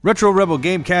Retro Rebel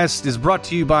Gamecast is brought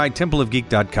to you by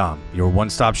TempleOfGeek.com, your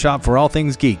one-stop shop for all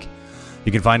things geek.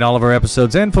 You can find all of our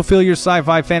episodes and fulfill your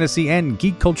sci-fi, fantasy, and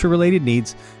geek culture-related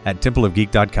needs at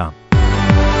TempleOfGeek.com.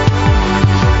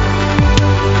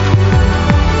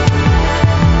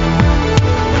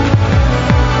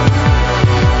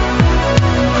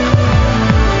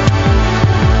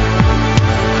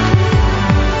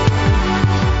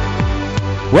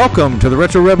 Welcome to the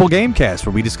Retro Rebel Gamecast,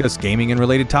 where we discuss gaming and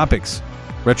related topics.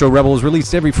 Retro Rebel is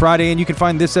released every Friday, and you can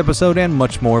find this episode and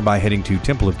much more by heading to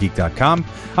TempleOfGeek.com,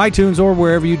 iTunes, or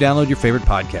wherever you download your favorite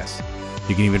podcasts.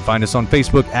 You can even find us on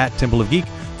Facebook at Temple of Geek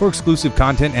for exclusive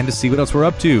content and to see what else we're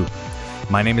up to.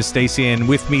 My name is Stacy, and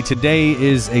with me today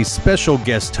is a special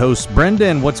guest host,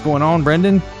 Brendan. What's going on,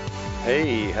 Brendan?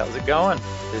 Hey, how's it going?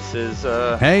 This is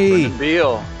Hey. Brendan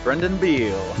Beal.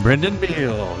 Brendan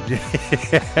Beal.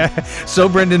 So,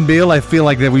 Brendan Beal, I feel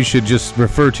like that we should just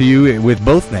refer to you with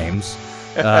both names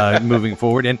moving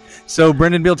forward. And so,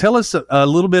 Brendan Beal, tell us a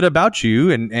little bit about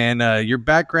you and your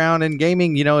background in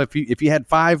gaming. You know, if you had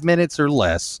 5 minutes or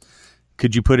less,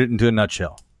 could you put it into a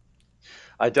nutshell?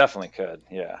 I definitely could.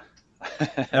 Yeah.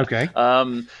 Okay.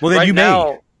 Well, then right you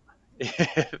now,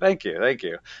 Thank you. Right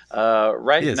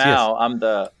now, yes. I'm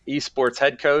the esports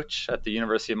head coach at the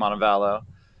University of Montevallo,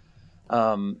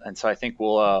 and so I think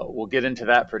we'll get into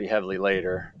that pretty heavily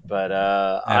later. But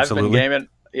Absolutely. I've been gaming.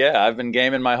 Yeah, I've been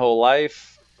gaming my whole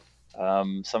life.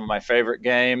 Some of my favorite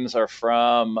games are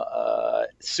from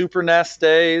Super NES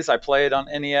days. I played on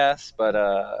NES,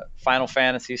 but Final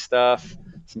Fantasy stuff,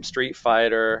 some Street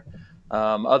Fighter,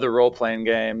 other role-playing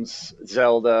games,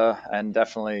 Zelda, and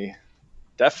definitely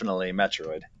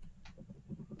Metroid.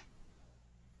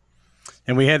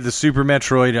 And we had the Super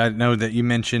Metroid, I know that you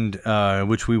mentioned,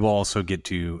 which we will also get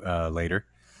to later.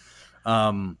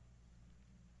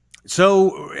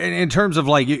 So, in terms of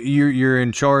like you're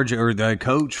in charge or the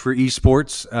coach for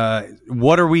esports,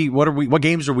 what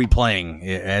games are we playing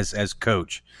as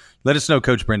coach? Let us know,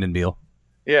 Coach Brendan Beal.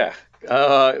 Yeah.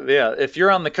 If you're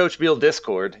on the Coach Beal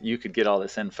Discord, you could get all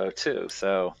this info too.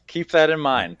 So keep that in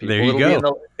mind. People. There you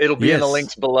go. It'll be Yes. in the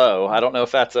links below. I don't know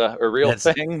if that's a real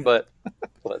thing, but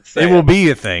let's say it will be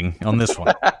a thing on this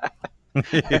one.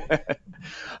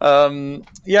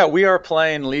 We are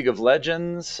playing League of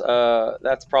Legends.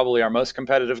 That's probably our most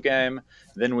competitive game.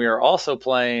 Then we are also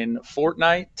playing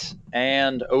Fortnite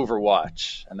and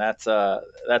Overwatch, and that's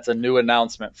a new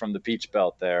announcement from the Peach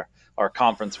Belt there. Our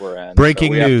conference we're in.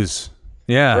 Breaking news.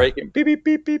 Yeah. Breaking beep beep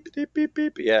beep beep beep beep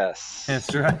beep. Yes.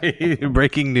 That's right.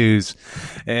 Breaking news.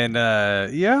 And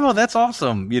that's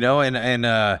awesome. You know, and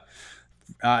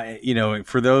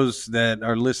for those that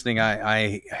are listening,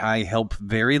 I help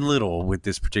very little with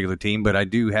this particular team, but I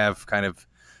do have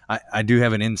I do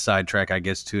have an inside track, I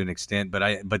guess, to an extent,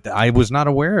 but I was not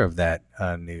aware of that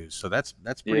news. So that's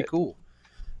pretty cool.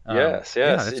 Yes.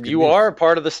 You news. are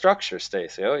part of the structure,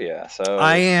 Stacy. Oh yeah. So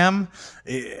I am.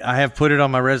 I have put it on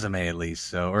my resume at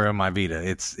least, or on my Vita.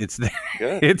 It's there.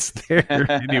 Good. It's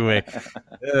there anyway.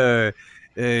 It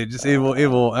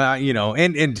will.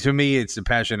 And to me, it's a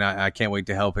passion. I can't wait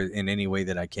to help it in any way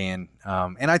that I can.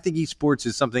 And I think esports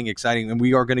is something exciting, and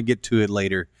we are going to get to it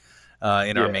later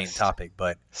in our main topic.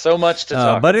 But so much to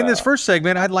talk But about. in this first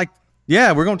segment,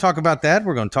 we're going to talk about that.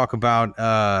 We're going to talk about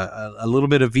a little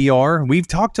bit of VR. We've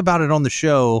talked about it on the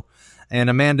show, and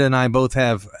Amanda and I both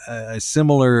have a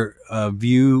similar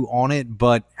view on it,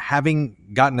 but having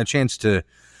gotten a chance to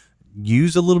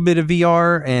use a little bit of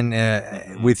VR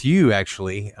and with you,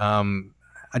 actually,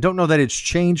 I don't know that it's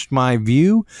changed my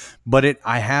view, but it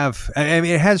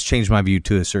has changed my view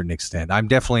to a certain extent. I'm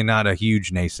definitely not a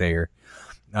huge naysayer.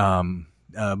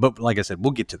 But like I said,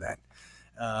 we'll get to that.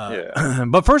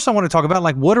 But first I want to talk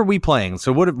about what are we playing?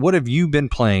 So what have you been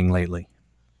playing lately?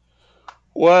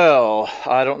 Well,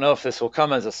 I don't know if this will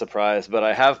come as a surprise, but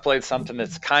I have played something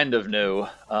that's kind of new.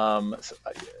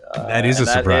 That is a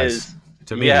surprise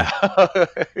to me. Yeah,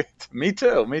 me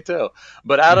too.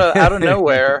 But out of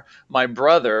nowhere, my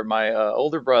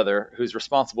older brother, who's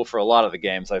responsible for a lot of the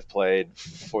games I've played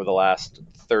for the last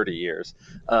 30 years,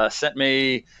 sent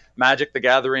me Magic the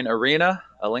Gathering Arena,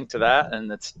 a link to that, and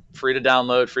it's free to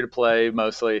download, free to play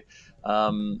mostly.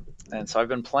 And so I've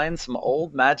been playing some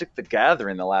old Magic the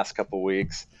Gathering the last couple of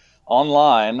weeks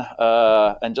online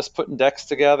and just putting decks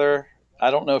together.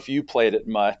 I don't know if you played it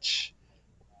much.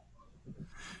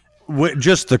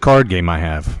 Just the card game I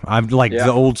have. I've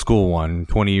the old school one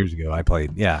 20 years ago I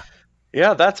played. Yeah.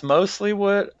 Yeah, that's mostly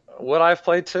what I've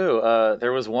played too.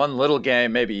 There was one little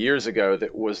game maybe years ago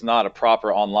that was not a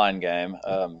proper online game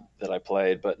that I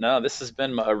played. But no, this has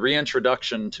been a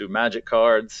reintroduction to Magic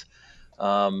cards.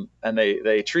 and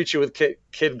they treat you with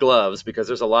kid gloves because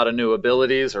there's a lot of new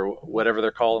abilities or whatever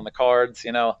they're calling the cards,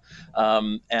 and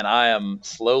I am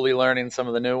slowly learning some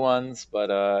of the new ones,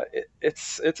 but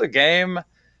it's a game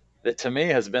that to me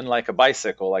has been like a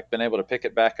bicycle, like been able to pick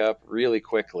it back up really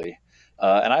quickly,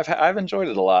 and I've enjoyed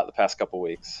it a lot the past couple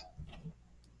weeks.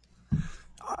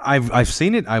 I've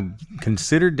seen it. I've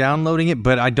considered downloading it,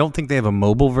 but I don't think they have a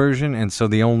mobile version, and so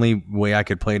the only way I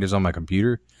could play it is on my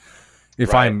computer.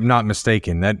 If Right. I'm not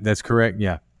mistaken, that's correct.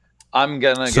 Yeah. I'm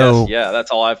gonna guess, yeah, that's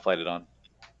all I've played it on.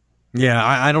 Yeah,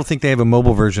 I don't think they have a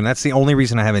mobile version. That's the only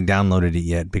reason I haven't downloaded it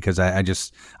yet, because I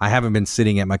haven't been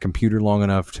sitting at my computer long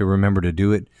enough to remember to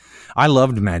do it. I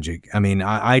loved Magic. I mean,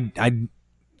 I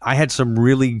had some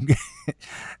really,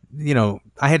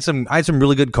 I had some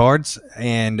really good cards,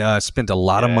 and spent a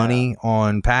lot of money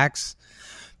on packs,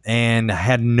 and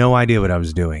had no idea what I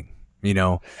was doing.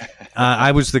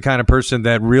 I was the kind of person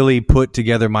that really put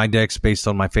together my decks based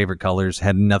on my favorite colors,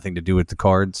 had nothing to do with the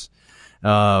cards.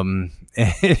 It's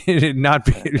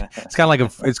kind of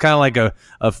like a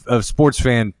sports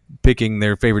fan picking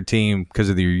their favorite team because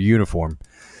of their uniform.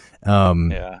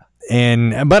 But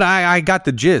I got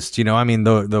the gist. I mean,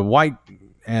 the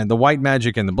white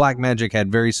Magic and the black Magic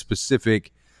had very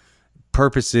specific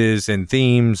purposes and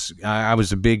themes. I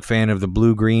was a big fan of the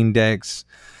blue-green decks.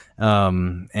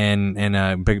 But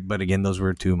again, those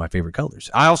were two of my favorite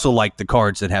colors. I also liked the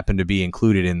cards that happened to be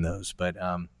included in those, but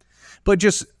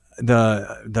just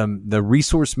the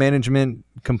resource management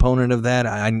component of that,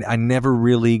 I never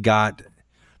really got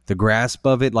the grasp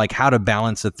of it, like how to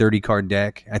balance a 30 card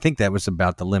deck. I think that was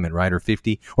about the limit, right? Or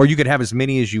 50, or you could have as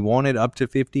many as you wanted, up to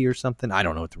 50 or something. I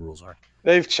don't know what the rules are.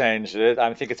 They've changed it.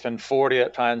 I think it's been 40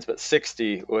 at times, but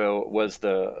 60 was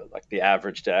the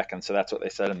average deck, and so that's what they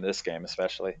said in this game,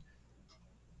 especially.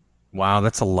 Wow,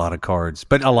 that's a lot of cards,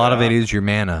 but a lot of it is your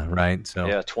mana, right? So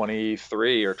yeah,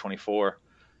 23 or 24.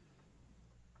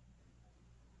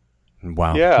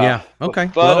 Wow. Yeah. Okay.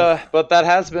 But that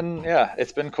has been,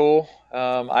 it's been cool.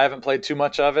 I haven't played too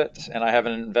much of it, and I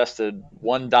haven't invested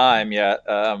one dime yet.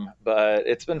 But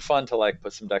it's been fun to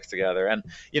put some decks together. And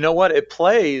you know what? It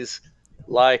plays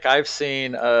like I've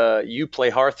seen you play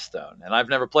Hearthstone, and I've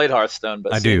never played Hearthstone,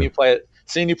 but seeing you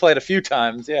play it a few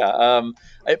times,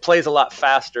 it plays a lot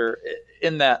faster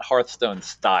in that Hearthstone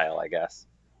style, I guess.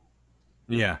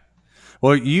 Yeah.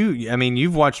 Well,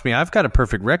 you've watched me. I've got a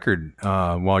perfect record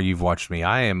while you've watched me.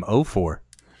 I am 0-4.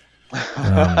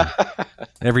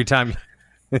 Every time.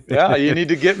 Yeah, you need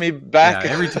to get me back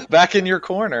back in your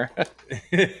corner.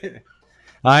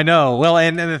 I know. Well,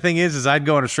 and the thing is I'd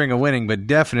go on a string of winning, but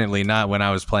definitely not when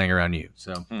I was playing around you.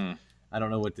 So I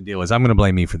don't know what the deal is. I'm going to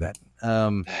blame you for that.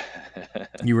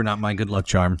 You were not my good luck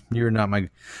charm.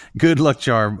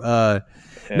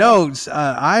 No,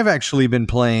 I've actually been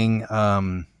playing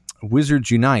Wizards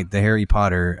Unite, the Harry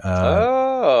Potter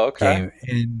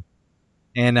game.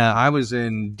 And I was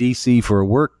in DC for a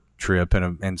work trip,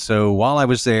 and so while I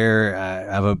was there,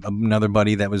 I have another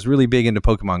buddy that was really big into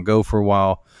Pokemon Go for a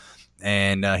while,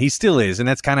 and he still is, and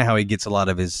that's kind of how he gets a lot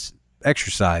of his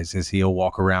exercise, is he'll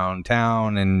walk around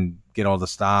town and get all the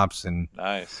stops, and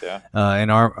nice, yeah,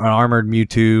 an armored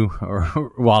Mewtwo, or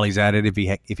while he's at it, if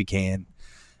he can.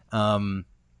 But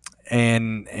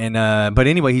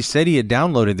anyway, he said he had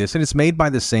downloaded this, and it's made by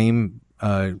the same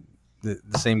the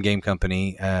same game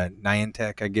company.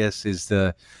 Niantic, I guess, is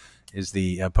the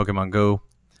Pokemon Go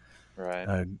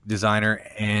designer,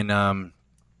 and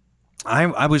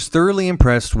I was thoroughly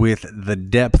impressed with the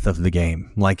depth of the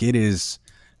game. Like, it is,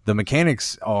 the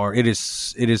mechanics are, it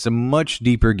is a much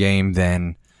deeper game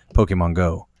than Pokemon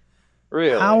Go.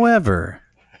 Really? However,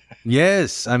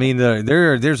 yes, I mean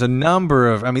there's a number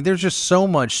of, there's just so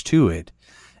much to it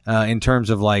in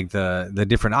terms of like the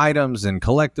different items and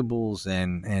collectibles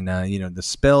and the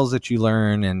spells that you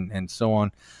learn and so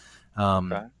on.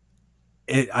 I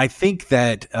think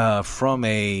that from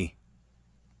an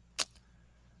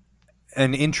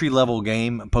entry level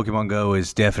game, Pokemon Go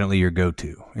is definitely your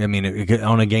go-to. I mean,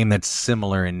 on a game that's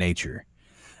similar in nature.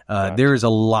 There is a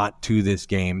lot to this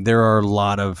game. There are a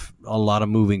lot of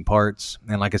moving parts,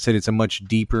 and like I said, it's a much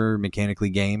deeper mechanically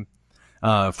game.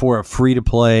 For a free to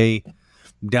play,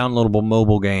 downloadable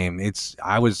mobile game,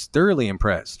 I was thoroughly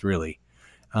impressed. Really,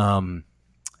 there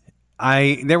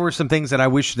were some things that I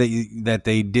wish that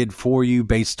they did for you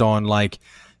based on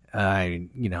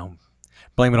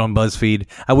blame it on BuzzFeed.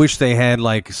 I wish they had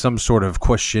like some sort of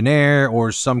questionnaire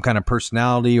or some kind of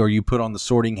personality, or you put on the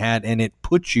sorting hat and it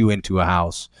puts you into a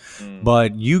house.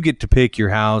 But you get to pick your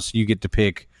house. You get to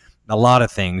pick a lot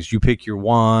of things. You pick your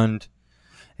wand.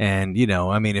 And,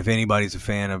 if anybody's a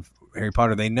fan of Harry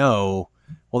Potter, they know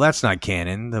well, that's not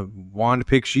canon. The wand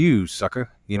picks you, sucker.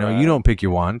 You Right. you don't pick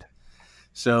your wand.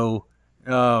 So,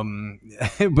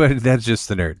 but that's just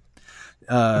the nerd.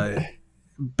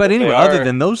 But anyway, other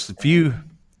than those few,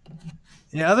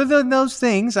 other than those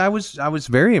things, I was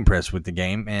very impressed with the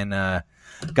game and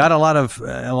got a lot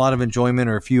of enjoyment,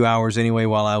 or a few hours anyway,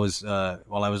 while I was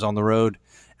on the road.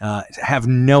 Have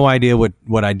no idea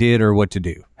what I did or what to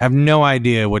do. Have no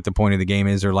idea what the point of the game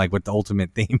is, or like what the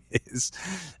ultimate theme is.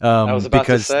 I was about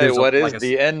to say, what is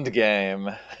the end game?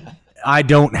 I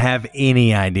don't have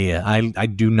any idea. I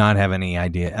do not have any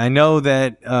idea. I know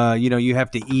that you have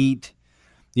to eat.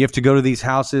 You have to go to these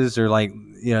houses, or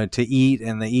to eat,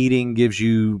 and the eating gives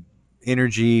you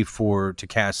energy to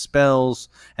cast spells,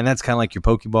 and that's kind of like your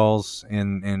Pokeballs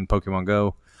in Pokemon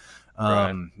Go.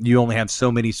 Right. You only have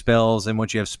so many spells, and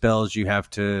once you have spells, you have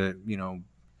to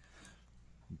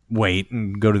wait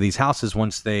and go to these houses.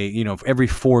 Once they every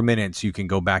 4 minutes you can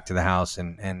go back to the house,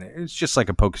 and it's just like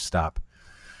a Pokestop.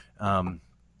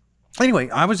 Anyway,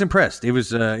 I was impressed. It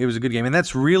was a good game, and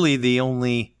that's really the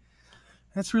only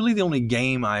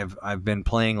game I've been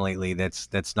playing lately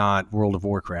that's not World of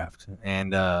Warcraft,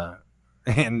 and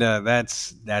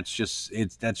that's just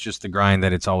the grind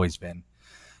that it's always been.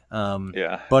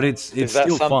 But it's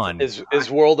still fun. Is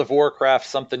World of Warcraft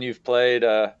something you've played,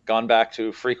 gone back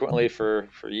to frequently for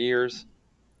years?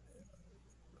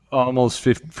 Almost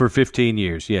for 15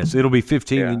 years. Yes, it'll be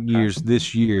 15 years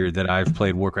this year that I've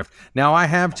played Warcraft. Now, I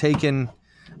have taken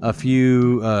a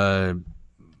few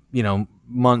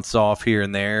months off here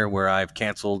and there where I've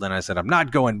canceled and I said I'm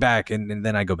not going back, and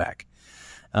then I go back,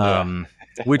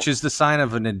 which is the sign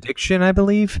of an addiction, I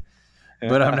believe.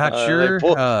 But I'm not sure.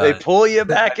 They pull you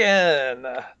back in.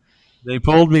 They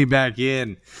pulled me back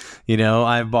in.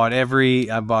 I bought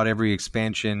every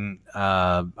expansion.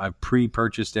 I've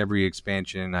pre-purchased every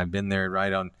expansion. I've been there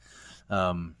right on,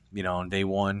 on day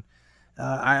one.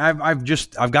 I've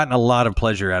gotten a lot of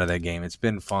pleasure out of that game. It's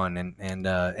been fun,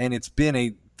 and it's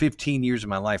been 15 years of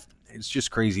my life. It's just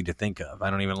crazy to think of.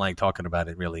 I don't even like talking about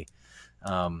it, really.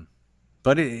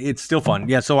 But it's still fun.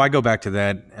 Yeah, so I go back to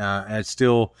that. I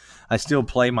still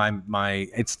play my.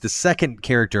 It's the second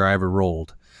character I ever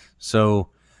rolled. So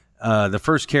the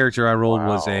first character I rolled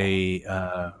was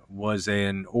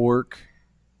an orc.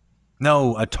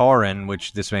 No, a Tauren,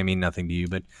 which this may mean nothing to you,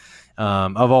 but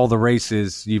of all the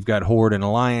races, you've got Horde and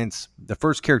Alliance. The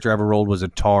first character I ever rolled was a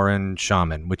Tauren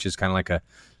shaman, which is kind of like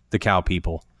the cow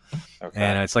people. Okay.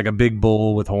 And it's like a big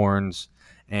bull with horns.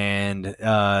 And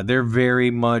they're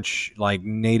very much like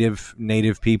native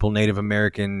people, Native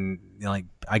American. Like,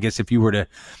 I guess if you were to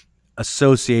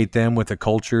associate them with a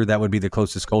culture, that would be the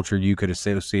closest culture you could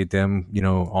associate them,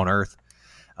 on Earth.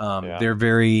 They're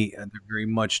very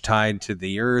much tied to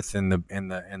the Earth and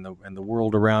the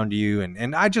world around you.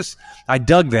 And I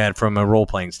dug that from a role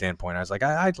playing standpoint. I was like,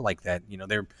 I like that.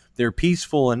 They're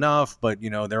peaceful enough, but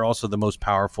they're also the most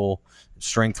powerful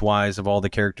strength wise of all the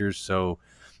characters. So.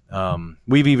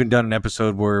 We've even done an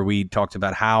episode where we talked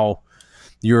about how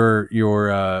your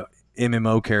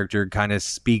MMO character kind of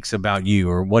speaks about you,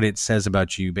 or what it says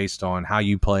about you based on how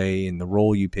you play and the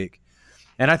role you pick.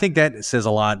 And I think that says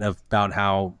a lot about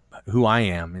who I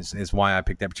am, is why I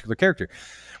picked that particular character.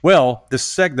 Well,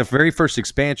 the very first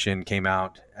expansion came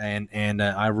out, and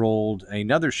I rolled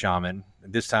another shaman,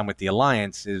 this time with the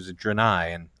Alliance, is a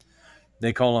Draenei, and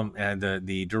they call them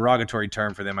the derogatory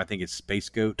term for them, I think it's space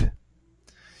goat.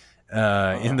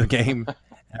 In the game,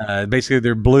 basically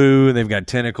they're blue and they've got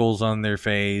tentacles on their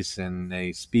face, and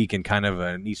they speak in kind of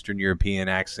an Eastern European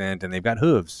accent, and they've got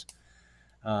hooves.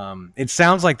 It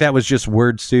sounds like that was just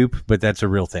word soup, but that's a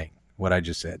real thing, what I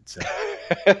just said. So,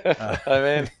 I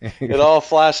mean, it all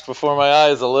flashed before my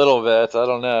eyes a little bit. I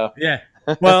don't know. Yeah.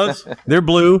 Well, they're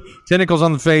blue, tentacles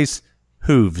on the face,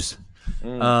 hooves.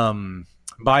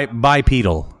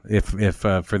 Bipedal, if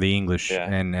for the English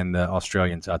and the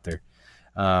Australians out there.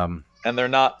 And they're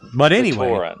not. But anyway,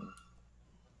 Tauren.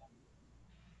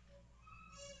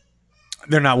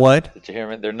 They're not what? Did you hear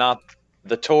me? They're not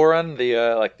the Tauren,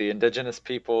 like the indigenous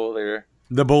people. They're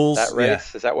the bulls. That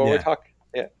race, yeah. Is that what we're talking?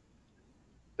 Yeah,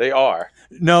 they are.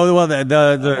 No, well,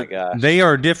 they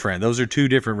are different. Those are two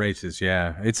different races.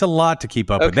 Yeah, it's a lot to keep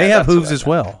up with. They have hooves as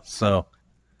well. So,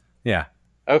 yeah.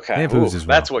 Okay. They have hooves as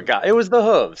well. That's what got. It was the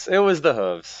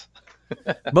hooves.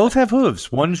 Both have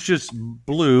hooves. One's just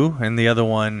blue, and the other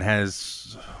one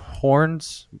has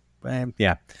horns.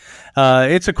 Yeah.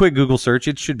 It's a quick Google search.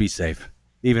 It should be safe,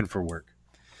 even for work.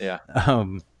 Yeah.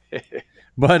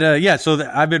 But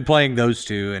so I've been playing those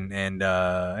two, and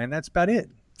that's about it.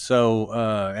 So,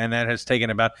 and that has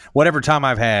taken about whatever time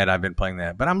I've had. I've been playing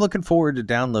that, but I'm looking forward to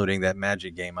downloading that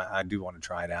Magic game. I do want to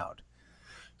try it out.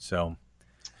 So,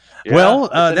 Yeah, Well,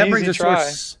 it's an that easy brings us to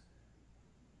try.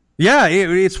 yeah,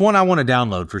 it's one I want to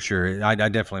download for sure. I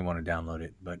definitely want to download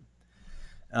it. But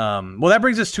well, that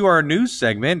brings us to our news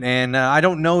segment, and I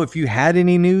don't know if you had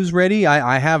any news ready.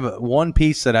 I have one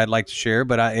piece that I'd like to share,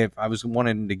 but if I was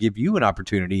wanting to give you an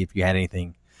opportunity, if you had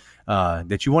anything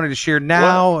that you wanted to share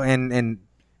now, and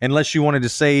unless you wanted to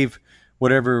save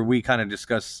whatever we kind of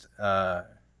discussed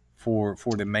for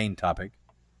the main topic.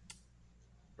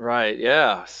 Right.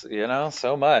 Yeah.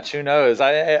 So much. Who knows?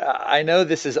 I know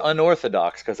this is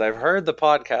unorthodox because I've heard the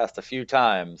podcast a few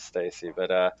times, Stacy,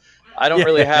 but I don't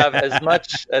really have as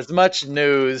much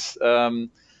news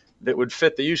that would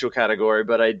fit the usual category.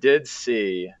 But I did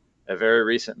see a very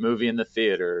recent movie in the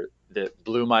theater that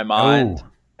blew my mind, Oh,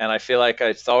 and I feel like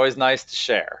it's always nice to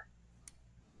share.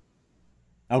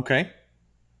 okay.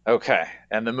 Okay,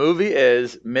 and the movie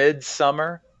is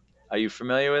Midsummer. Are you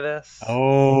familiar with this?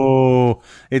 Oh,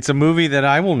 it's a movie that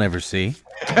I will never see.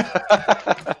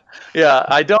 Yeah,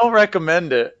 I don't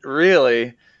recommend it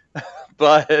really,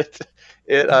 but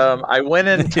I went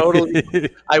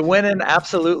in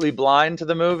absolutely blind to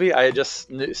the movie. I had just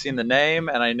seen the name,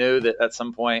 and I knew that at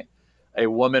some point a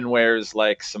woman wears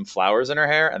like some flowers in her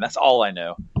hair, and that's all I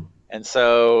knew. And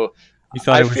so You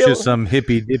thought I it was just feel, some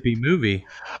hippy dippy movie.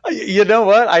 you know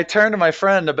what? I turned to my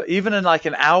friend, even in like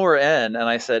an hour in, and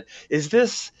I said, "Is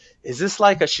this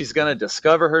like she's going to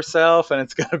discover herself, and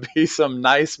it's going to be some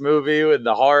nice movie with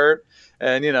the heart,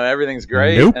 and everything's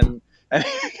great?" Nope. And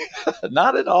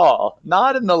not at all,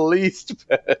 not in the least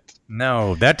bit.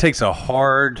 No, that takes a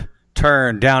hard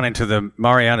turn down into the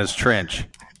Marianas Trench.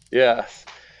 Yes,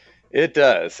 it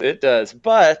does. It does.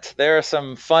 But there are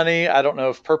some funny, I don't know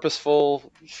if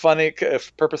purposeful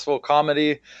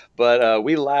comedy, but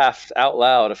we laughed out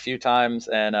loud a few times,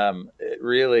 and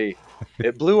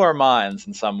it blew our minds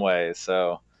in some ways.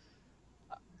 So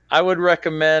I would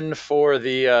recommend for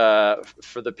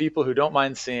the people who don't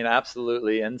mind seeing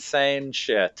absolutely insane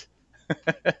shit,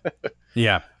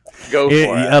 Yeah. go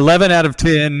for it. 11 out of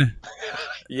 10,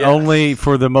 Yes. only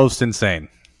for the most insane.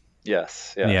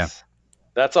 Yes. Yeah.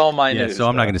 That's all my Yeah, news. so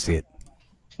I'm not though. going to see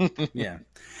it. Yeah.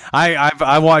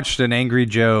 I watched an Angry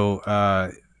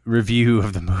Joe review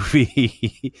of the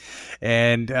movie,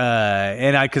 and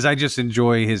because I just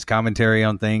enjoy his commentary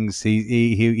on things.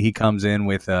 He comes in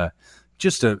with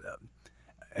just a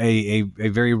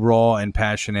very raw and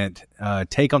passionate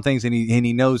take on things, and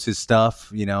he knows his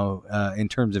stuff, in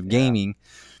terms of gaming.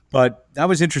 But I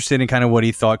was interested in kind of what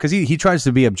he thought, because he tries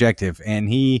to be objective, and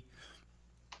he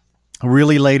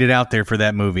really laid it out there for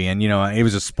that movie. And it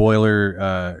was a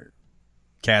spoiler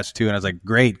cast too, and I was like,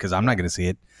 great, because I'm not going to see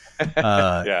it.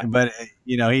 Yeah. But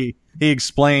he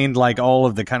explained like all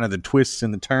of the kind of the twists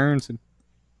and the turns, and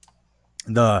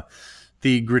the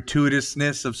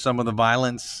gratuitousness of some of the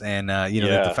violence, and that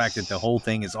the fact that the whole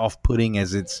thing is off-putting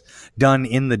as it's done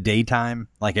in the daytime,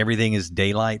 like everything is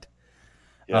daylight,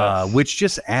 Yes. which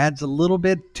just adds a little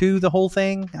bit to the whole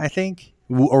thing, I think,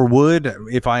 or would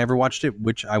if I ever watched it,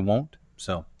 which I won't.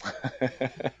 So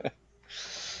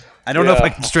I don't know if I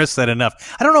can stress that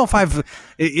enough. I don't know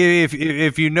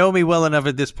if you know me well enough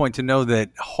at this point to know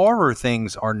that horror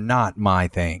things are not my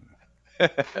thing.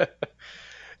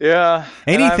 Yeah.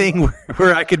 and I'm- Anything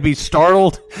where I could be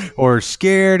startled or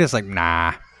scared is like,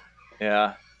 nah.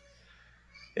 Yeah.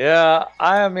 Yeah,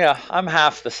 I'm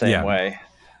half the same Yeah. way.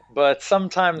 But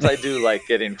sometimes I do like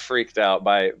getting freaked out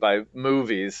by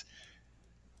movies.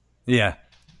 Yeah.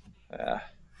 Yeah.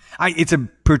 It's a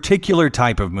particular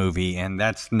type of movie, and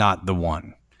that's not the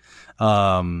one.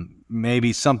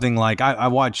 Maybe something like I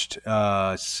watched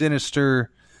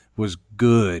Sinister was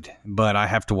good, but I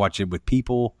have to watch it with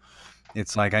people.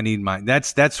 It's like I need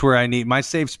that's where I need my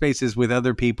safe spaces with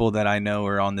other people that I know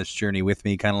are on this journey with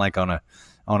me, kind of like on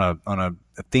a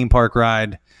theme park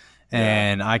ride,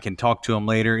 and I can talk to them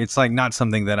later. It's like not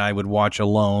something that I would watch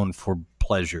alone for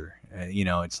pleasure.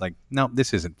 It's like, no,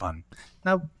 this isn't fun.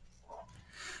 No.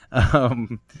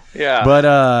 Yeah.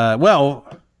 But well,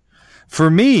 for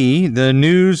me, the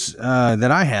news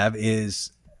that I have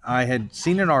is I had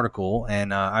seen an article,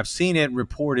 and I've seen it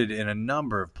reported in a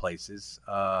number of places.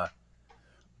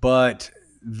 But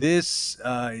this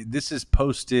is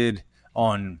posted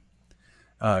on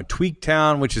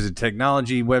Tweaktown, which is a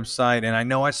technology website, and I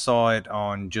know I saw it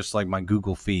on just like my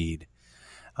Google feed.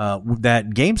 That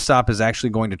GameStop is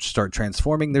actually going to start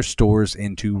transforming their stores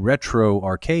into retro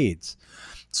arcades.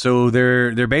 So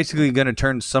they're basically going to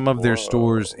turn some of their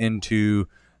stores into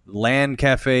LAN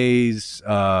cafes,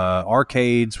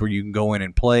 arcades where you can go in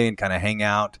and play and kind of hang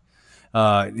out.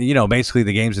 Basically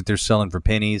the games that they're selling for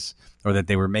pennies, or that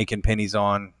they were making pennies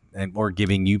on, or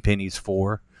giving you pennies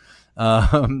for.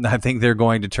 I think they're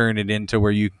going to turn it into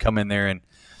where you can come in there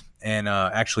and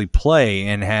actually play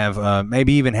and have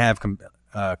maybe even have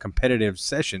competitive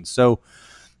sessions. So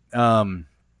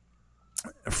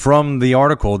from the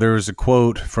article, there was a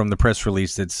quote from the press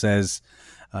release that says,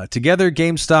 together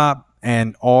GameStop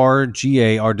and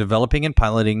RGA are developing and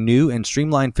piloting new and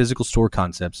streamlined physical store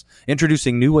concepts,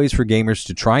 introducing new ways for gamers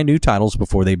to try new titles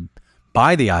before they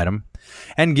buy the item,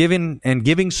 and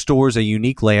giving stores a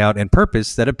unique layout and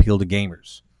purpose that appeal to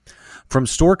gamers. From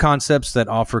store concepts that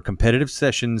offer competitive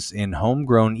sessions in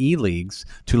homegrown e-leagues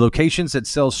to locations that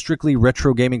sell strictly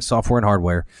retro gaming software and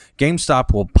hardware,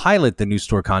 GameStop will pilot the new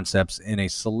store concepts in a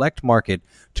select market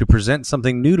to present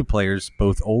something new to players,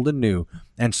 both old and new,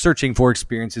 and searching for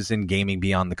experiences in gaming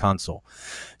beyond the console.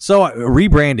 So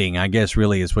rebranding, I guess,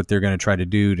 really is what they're going to try to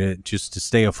do to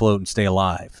stay afloat and stay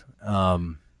alive.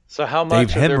 So how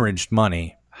much they've hemorrhaged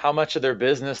money. How much of their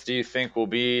business do you think will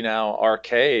be now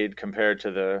arcade compared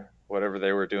to the whatever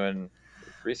they were doing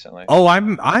recently? Oh,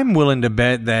 I'm willing to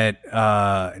bet that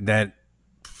that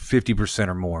 50%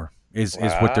 or more is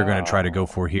what they're going to try to go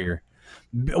for here.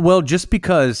 Well, just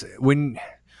because when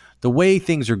the way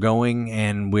things are going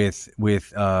and with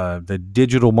the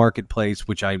digital marketplace,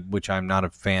 which I'm not a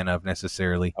fan of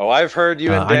necessarily. Oh, I've heard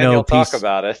you and Daniel talk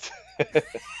about it.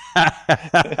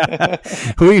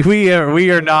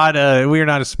 we are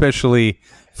not especially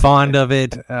fond of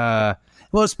it.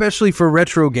 Well, especially for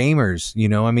retro gamers,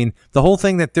 I mean, the whole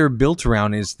thing that they're built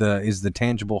around is the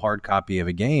tangible hard copy of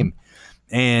a game,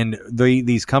 and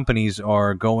these companies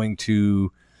are going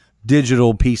to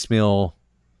digital piecemeal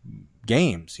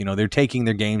games. They're taking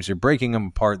their games, they're breaking them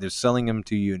apart, they're selling them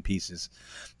to you in pieces,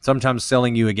 sometimes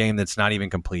selling you a game that's not even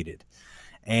completed.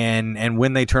 And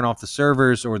when they turn off the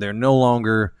servers or they're no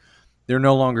longer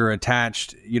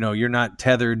attached, you're not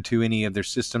tethered to any of their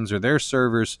systems or their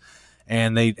servers,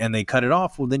 and they cut it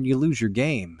off, well, then you lose your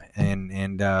game.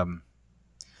 And I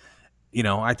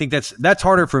think that's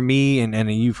harder for me,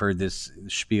 and you've heard this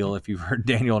spiel if you've heard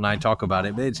Daniel and I talk about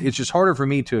it, but it's just harder for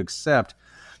me to accept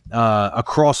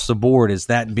across the board as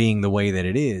that being the way that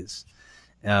it is.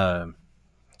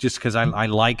 Just because I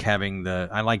like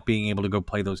being able to go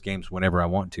play those games whenever I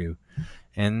want to,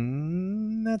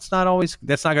 and that's not going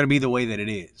to be the way that it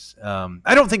is.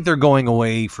 I don't think they're going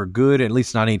away for good, at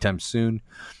least not anytime soon.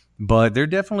 But they're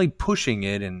definitely pushing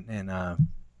it, and I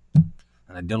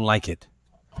don't like it.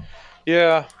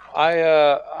 Yeah,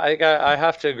 I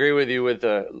have to agree with you with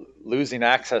losing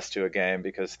access to a game,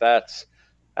 because that's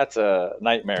a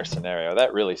nightmare scenario.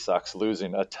 That really sucks,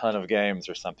 losing a ton of games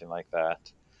or something like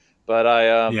that. But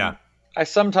I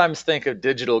sometimes think of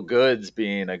digital goods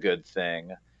being a good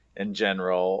thing in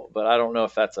general, but I don't know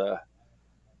if I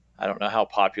don't know how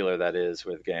popular that is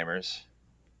with gamers.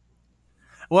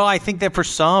 Well, I think that for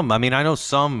some, I mean, I know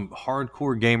some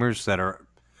hardcore gamers that are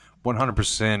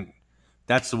 100%.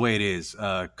 That's the way it is.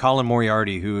 Colin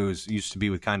Moriarty, who used to be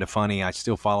with Kinda Funny, I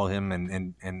still follow him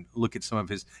and look at some of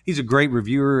his. He's a great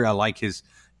reviewer. I like his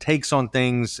takes on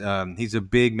things. He's a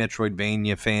big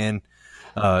Metroidvania fan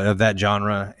of that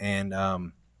genre,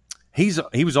 and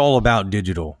he was all about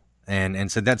digital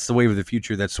and said that's the way of the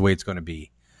future. That's the way it's going to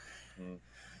be.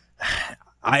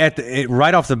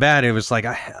 Right off the bat, it was like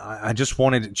I just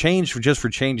wanted to change for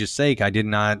change's sake. I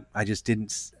don't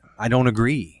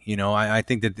agree. I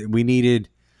think that we needed.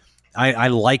 I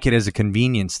like it as a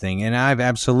convenience thing, and I've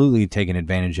absolutely taken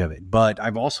advantage of it. But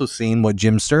I've also seen what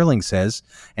Jim Sterling says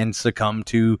and succumbed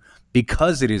to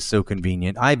because it is so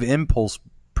convenient. I've impulse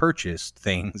purchased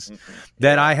things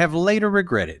that I have later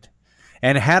regretted.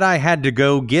 And had I had to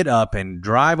go get up and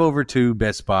drive over to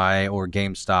Best Buy or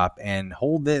GameStop and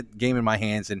hold that game in my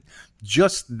hands, and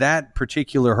just that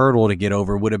particular hurdle to get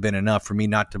over would have been enough for me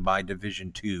not to buy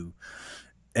Division 2.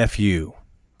 FU,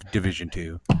 Division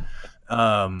 2.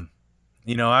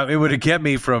 It would have kept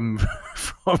me from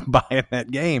buying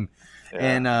that game.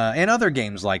 Yeah. And other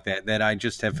games like that I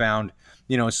just have found,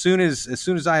 as soon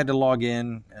as I had to log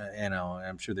in,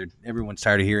 I'm sure everyone's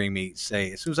tired of hearing me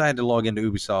say, as soon as I had to log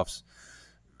into Ubisoft's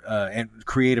and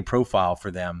create a profile for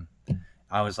them,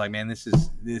 I was like, man, this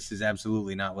is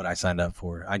absolutely not what I signed up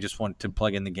for. I just want to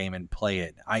plug in the game and play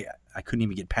it. I couldn't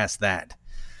even get past that.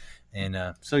 And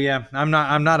so yeah, I'm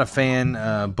not a fan,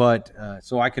 but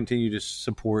so I continue to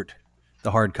support the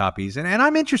hard copies, and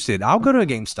I'm interested. I'll go to a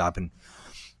GameStop, and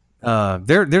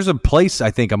there's a place,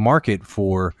 I think, a market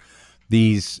for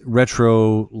these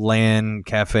retro LAN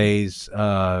cafes.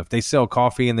 If they sell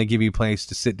coffee and they give you a place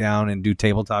to sit down and do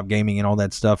tabletop gaming and all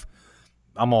that stuff,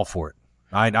 I'm all for it.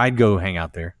 I'd go hang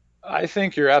out there. I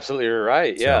think you're absolutely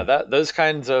right. Yeah, those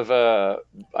kinds of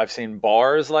I've seen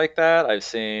bars like that. I've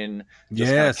seen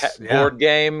board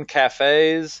game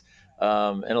cafes.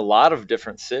 in a lot of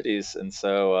different cities, and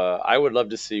so I would love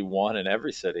to see one in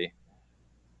every city.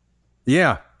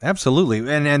 Yeah,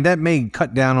 absolutely. And that may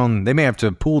cut down on, they may have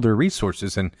to pool their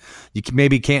resources, and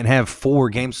maybe can't have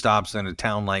 4 GameStops in a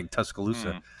town like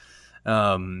Tuscaloosa,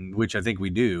 Mm. which I think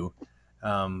we do.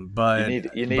 You But need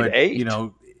 8.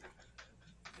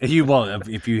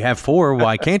 if you have 4,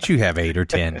 why can't you have 8 or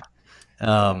 10?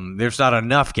 Yeah. There's not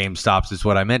enough GameStops, is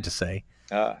what I meant to say.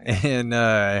 Yeah. And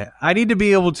I need to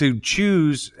be able to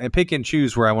choose and pick and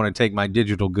choose where I want to take my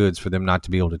digital goods for them not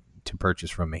to be able to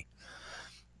purchase from me.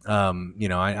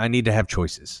 I need to have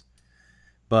choices.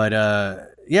 But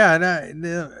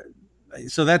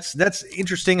so that's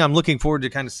interesting. I'm looking forward to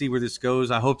kind of see where this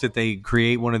goes. I hope that they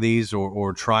create one of these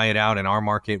or try it out in our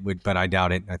market, but I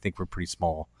doubt it. I think we're pretty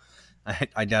small.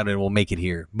 I doubt it will make it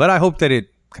here, but I hope that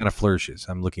it kind of flourishes.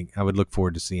 I would look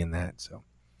forward to seeing that. So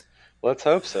Let's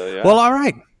hope so. Yeah. well, all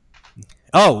right.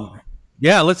 Oh,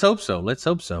 yeah, let's hope so. Let's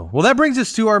hope so. Well, that brings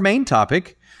us to our main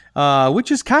topic, which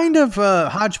is kind of a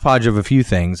hodgepodge of a few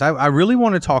things. I really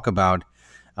want to talk about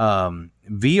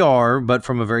VR, but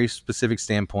from a very specific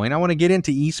standpoint. I want to get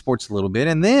into esports a little bit,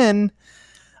 and then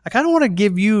I kind of want to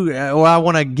give you, I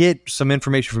want to get some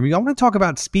information from you. I want to talk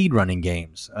about speedrunning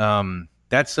games.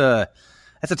 That's a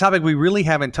topic we really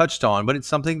haven't touched on, but it's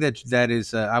something that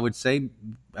is, I would say,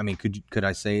 I mean, could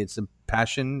I say it's a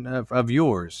passion of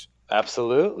yours?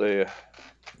 Absolutely.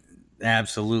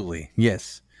 Absolutely,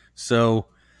 yes. So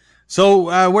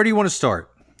where do you want to start?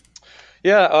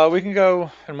 Yeah, we can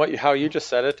go and how you just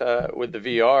said it with the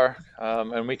VR,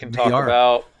 and we can talk VR.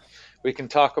 about. We can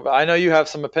talk about. I know you have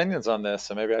some opinions on this,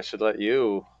 so maybe I should let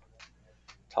you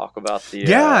talk about the.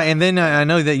 Yeah, and then I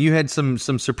know that you had some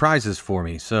surprises for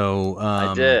me. So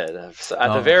I did. So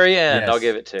at the very end, yes. I'll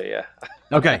give it to you.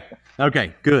 Okay,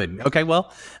 good. Okay,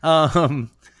 well,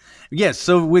 yes.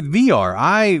 So with VR,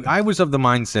 I was of the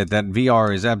mindset that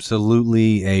VR is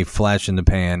absolutely a flash in the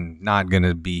pan, not going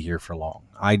to be here for long.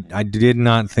 I did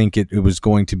not think it was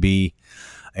going to be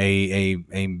a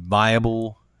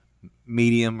viable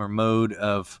medium or mode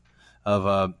of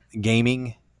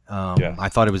gaming. Yeah. I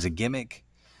thought it was a gimmick,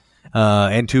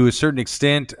 and to a certain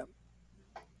extent,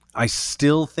 I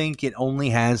still think it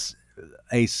only has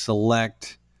a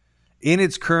select in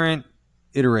its current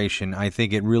iteration. I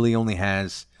think it really only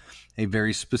has a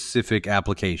very specific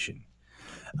application.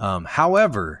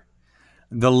 However,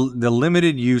 the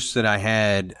limited use that I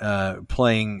had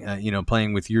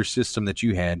playing with your system that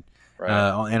you had,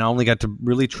 Right. and I only got to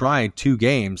really try 2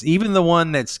 games. Even the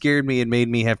one that scared me and made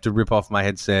me have to rip off my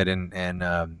headset and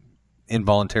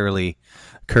involuntarily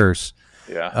curse.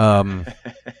 Yeah.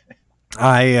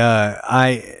 I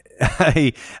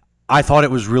thought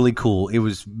it was really cool. It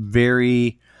was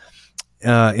very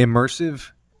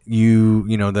immersive.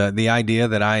 The idea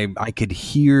that I could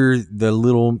hear the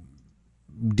little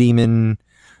demon,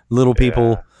 little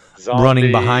people Zombie,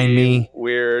 running behind me,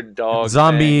 weird dog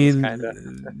zombie, things, kind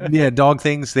of. yeah, dog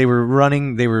things. They were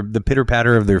running. They were the pitter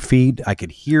patter of their feet. I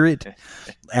could hear it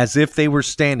as if they were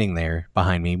standing there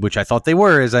behind me, which I thought they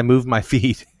were as I moved my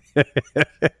feet.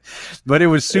 But it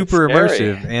was super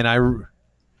immersive, and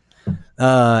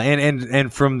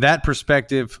and from that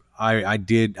perspective, I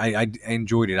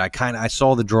enjoyed it. I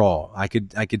saw the draw. I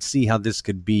could see how this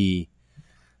could be,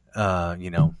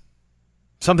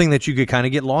 something that you could kind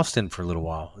of get lost in for a little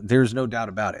while. There's no doubt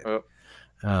about it.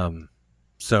 Oh.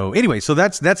 So anyway, so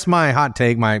that's my hot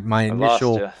take, my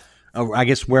initial, I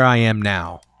guess, where I am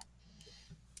now.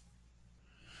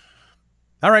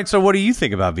 All right. So what do you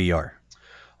think about VR?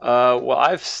 Well,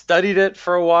 I've studied it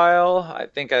for a while. I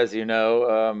think, as you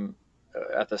know,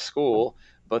 at the school.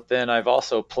 But then I've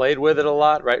also played with it a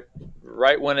lot.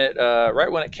 Right when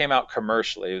it came out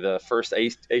commercially, the first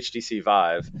HTC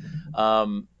Vive.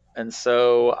 And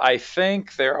so I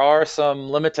think there are some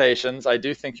limitations. I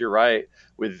do think you're right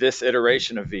with this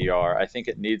iteration of VR. I think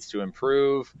it needs to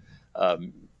improve,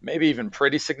 maybe even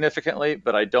pretty significantly.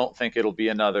 But I don't think it'll be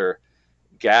another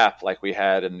gap like we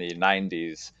had in the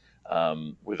 90s.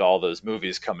 With all those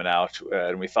movies coming out,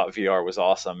 and we thought VR was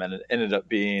awesome, and it ended up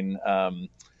being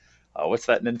what's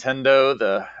that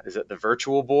Nintendo? Is it the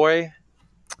Virtual Boy?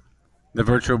 The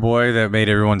Virtual Boy that made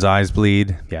everyone's eyes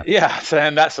bleed. Yeah. Yeah.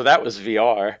 So that was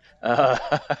VR,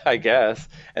 I guess.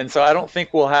 And so I don't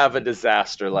think we'll have a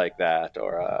disaster like that,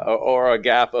 or a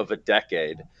gap of a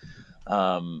decade.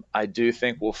 I do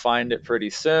think we'll find it pretty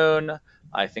soon.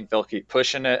 I think they'll keep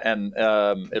pushing it, and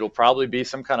it'll probably be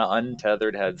some kind of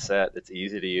untethered headset that's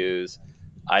easy to use.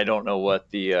 I don't know what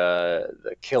the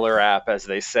killer app, as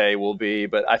they say, will be,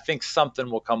 but I think something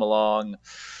will come along.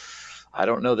 I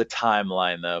don't know the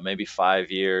timeline, though. Maybe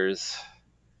 5 years.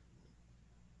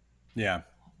 Yeah.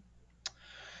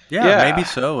 Yeah, maybe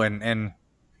so, and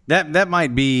that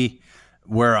might be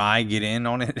where I get in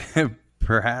on it.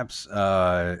 Perhaps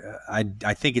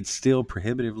I think it's still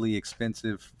prohibitively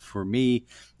expensive for me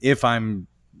if I'm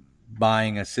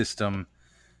buying a system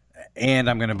and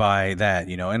I'm going to buy that,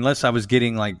 unless I was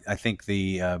getting like I think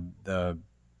the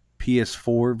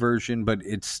PS4 version, but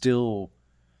it's still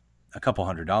a couple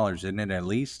 $100s, isn't it, at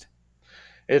least?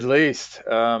 At least,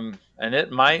 and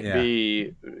it might Yeah.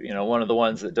 be, one of the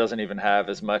ones that doesn't even have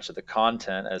as much of the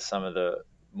content as some of the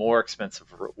more expensive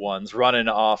ones running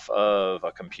off of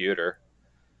a computer.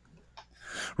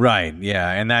 Right. Yeah,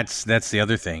 and that's the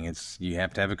other thing. It's you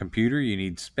have to have a computer. You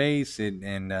need space,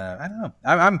 and I don't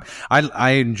know.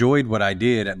 I enjoyed what I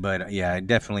did, but yeah, it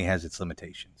definitely has its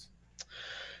limitations.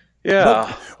 But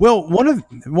Yeah. well, one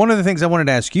of the things I wanted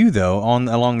to ask you though, on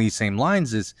along these same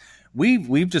lines, is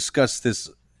we've discussed this,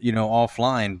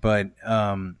 offline, but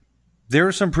there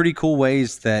are some pretty cool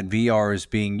ways that VR is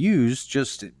being used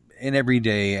just in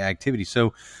everyday activity.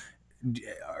 So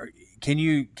can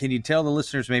you tell the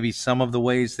listeners maybe some of the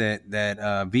ways that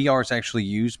VR is actually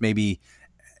used, maybe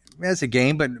as a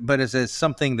game, but as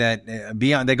something that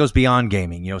beyond that goes beyond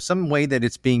gaming? Some way that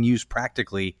it's being used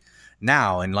practically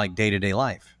now in like day to day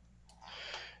life.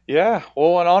 Yeah,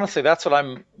 well, and honestly, that's what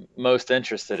I'm most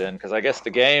interested in because I guess the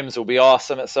games will be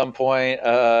awesome at some point.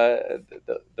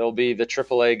 There'll be the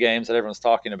AAA games that everyone's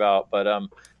talking about, but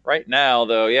right now,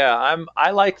 though, yeah,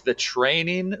 I like the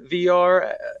training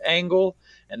VR angle,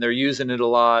 and they're using it a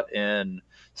lot in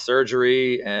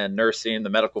surgery and nursing, the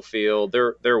medical field.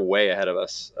 They're way ahead of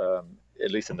us,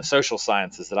 at least in the social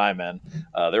sciences that I'm in.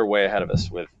 They're way ahead of us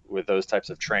with those types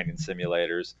of training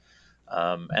simulators.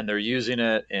 And they're using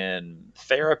it in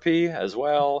therapy as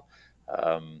well.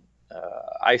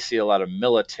 I see a lot of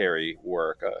military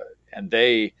work, and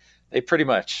they pretty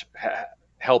much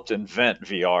helped invent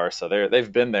VR, so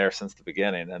they've been there since the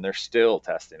beginning, and they're still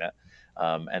testing it.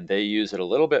 And they use it a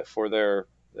little bit for their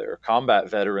combat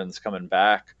veterans coming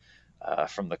back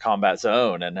from the combat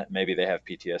zone, and maybe they have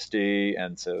PTSD,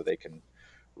 and so they can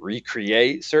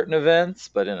recreate certain events,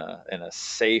 but in a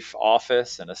safe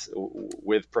office and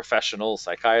with professional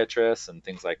psychiatrists and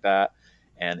things like that.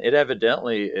 And it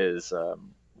evidently is, at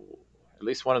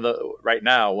least right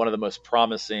now, one of the most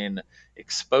promising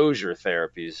exposure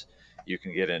therapies you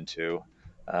can get into.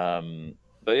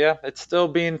 But yeah, it's still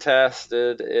being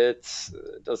tested. It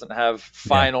doesn't have Yeah.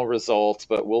 final results,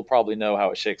 but we'll probably know how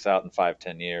it shakes out in 5,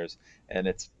 10 years. And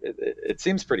it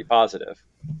seems pretty positive.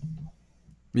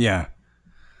 Yeah.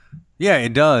 Yeah,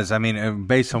 it does. I mean,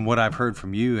 based on what I've heard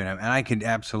from you, and I could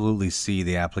absolutely see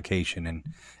the application, and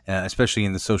especially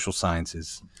in the social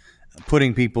sciences,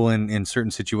 putting people in certain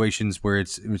situations where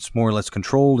it's more or less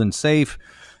controlled and safe.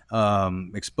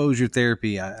 Exposure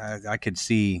therapy, I could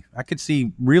see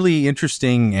really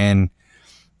interesting and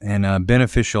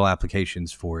beneficial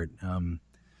applications for it.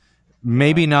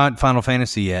 Maybe Yeah. not Final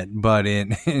Fantasy yet, but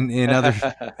in other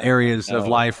areas of No.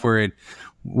 life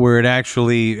where it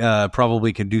actually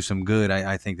probably could do some good.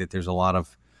 I think that there's a lot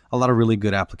of really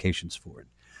good applications for it.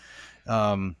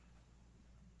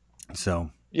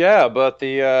 So Yeah, but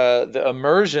the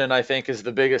immersion I think is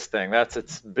the biggest thing. That's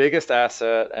its biggest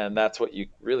asset, and that's what you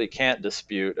really can't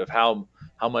dispute of how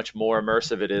much more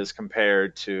immersive it is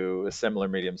compared to similar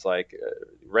mediums like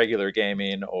regular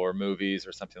gaming or movies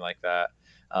or something like that.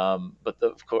 But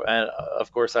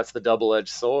of course that's the double-edged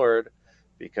sword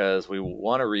because we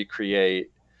want to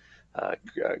recreate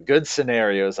good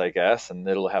scenarios, I guess, and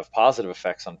it'll have positive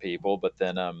effects on people. But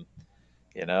then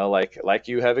like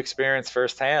you have experienced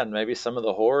firsthand, maybe some of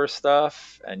the horror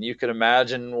stuff, and you can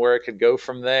imagine where it could go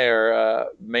from there.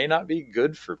 May not be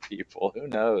good for people. Who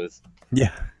knows?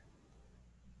 yeah,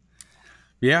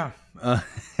 yeah, yeah.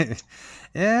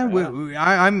 Yeah,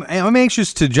 I'm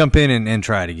anxious to jump in and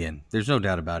try it again. There's no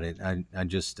doubt about it. I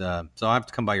just so I have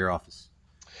to come by your office.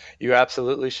 you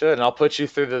absolutely should, and I'll put you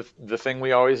through the thing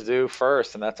we always do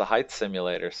first, and that's a height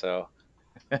simulator. So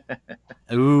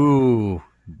Ooh,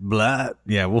 blah.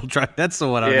 Yeah, we'll try. That's the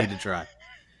one I yeah, need to try.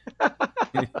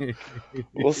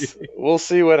 we'll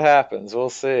see what happens. We'll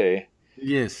see.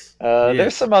 Yes. There's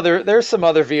Yes. some other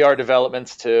VR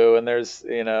developments too, and there's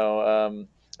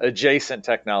adjacent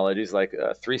technologies like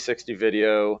 360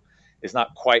 video is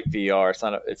not quite VR.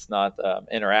 It's not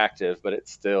interactive, but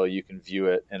it's still you can view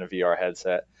it in a VR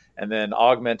headset. And then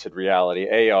augmented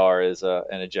reality (AR) is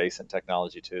an adjacent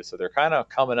technology too. So they're kind of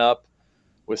coming up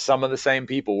with some of the same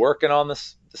people working on the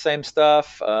same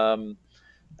stuff.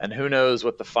 And who knows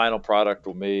what the final product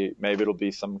will be? Maybe it'll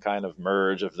be some kind of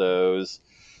merge of those.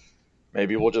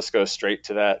 Maybe we'll just go straight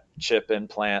to that chip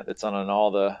implant that's on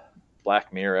all the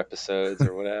Black Mirror episodes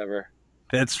or whatever.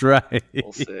 That's right.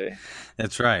 We'll see.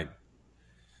 That's right.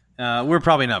 We're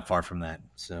probably not far from that.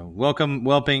 So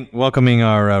welcoming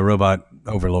our robot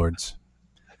overlords.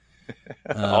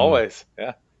 Always,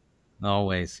 yeah.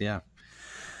 Always, yeah.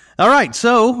 All right,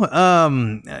 so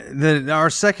our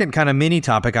second kind of mini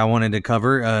topic I wanted to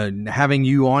cover, having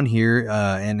you on here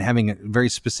and having a very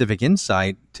specific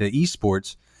insight to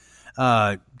esports,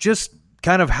 just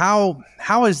kind of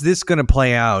how is this going to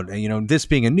play out? You know, this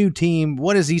being a new team,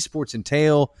 what does esports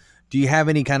entail? Do you have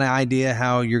any kind of idea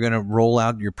how you're going to roll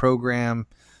out your program,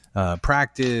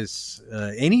 practice,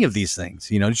 any of these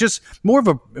things? You know, it's just more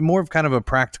of kind of a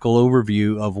practical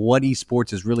overview of what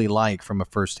esports is really like from a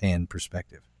firsthand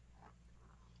perspective.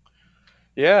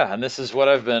 Yeah, and this is what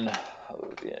I've been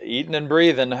eating and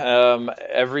breathing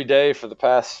every day for the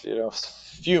past,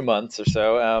 few months or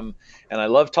so. And I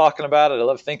love talking about it. I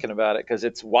love thinking about it because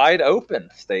it's wide open,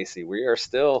 Stacy. We are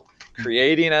still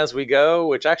creating as we go,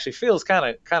 which actually feels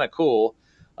kind of cool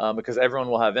because everyone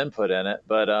will have input in it.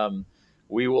 But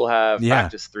we will have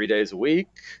practice 3 days a week.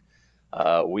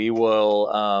 We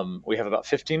have about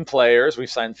 15 players. We've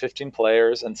signed 15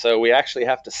 players. And so we actually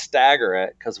have to stagger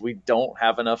it because we don't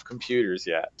have enough computers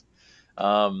yet.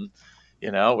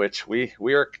 Which we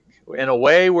are, in a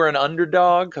way, we're an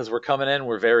underdog because we're coming in,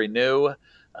 we're very new.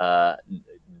 The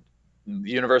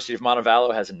University of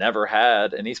Montevallo has never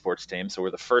had an esports team. So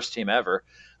we're the first team ever.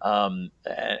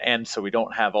 And so we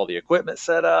don't have all the equipment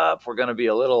set up. We're going to be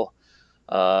a little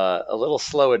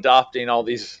slow adopting all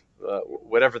these,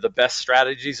 whatever the best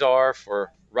strategies are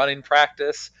for running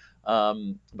practice.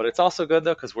 But it's also good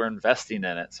though, because we're investing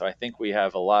in it. So I think we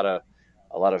have a lot of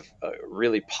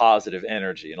really positive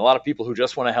energy and a lot of people who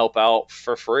just want to help out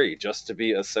for free just to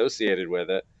be associated with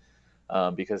it.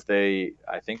 Because I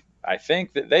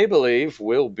think that they believe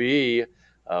will be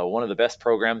one of the best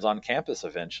programs on campus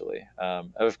eventually.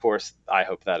 Of course, I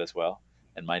hope that as well.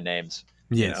 And my name's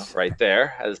right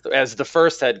there as the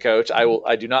first head coach.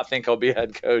 I do not think I'll be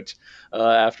head coach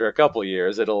after a couple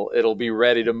years. It'll be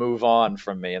ready to move on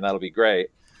from me, and that'll be great.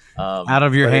 Out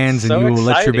of your hands, and you will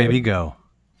let your baby go.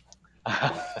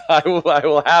 I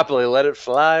will happily let it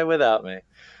fly without me.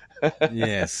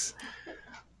 Yes.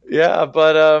 Yeah,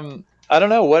 but I don't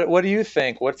know. What do you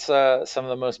think? What's some of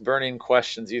the most burning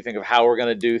questions you think of how we're going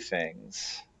to do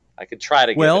things? I could try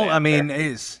to.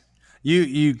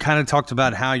 You kind of talked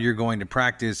about how you're going to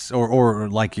practice, or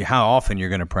like how often you're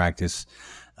going to practice.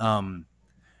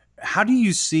 How do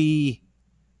you see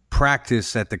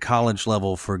practice at the college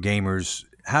level for gamers?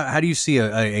 How do you see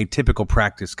a typical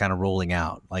practice kind of rolling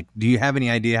out? Like, do you have any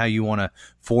idea how you want to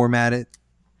format it?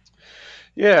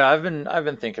 Yeah, I've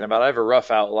been thinking about it. I have a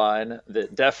rough outline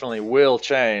that definitely will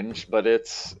change, but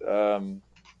it's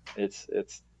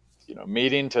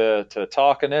meeting to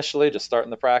talk initially, just starting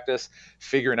the practice,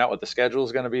 figuring out what the schedule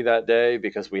is going to be that day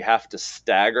because we have to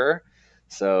stagger.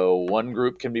 So one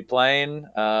group can be playing,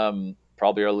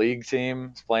 probably our league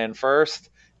team is playing first,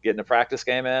 getting a practice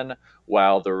game in,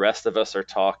 while the rest of us are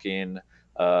talking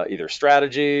either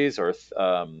strategies or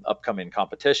upcoming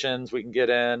competitions we can get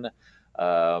in,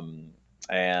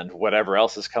 and whatever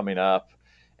else is coming up.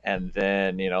 And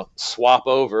then, swap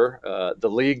over. The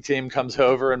league team comes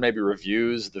over and maybe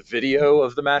reviews the video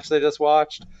of the match they just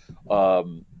watched,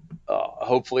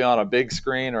 hopefully on a big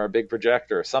screen or a big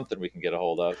projector or something we can get a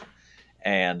hold of.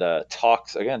 And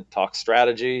talks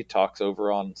strategy, talks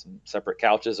over on some separate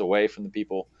couches away from the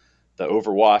people, the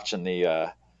Overwatch and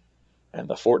the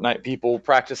Fortnite people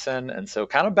practicing. And so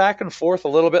kind of back and forth a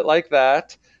little bit like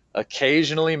that,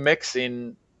 occasionally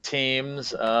mixing teams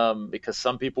because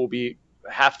some people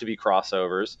have to be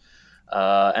crossovers,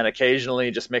 and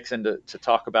occasionally just mix in to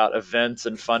talk about events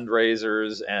and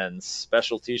fundraisers and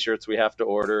special t-shirts we have to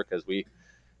order because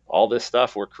all this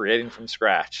stuff we're creating from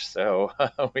scratch. So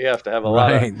we have to have a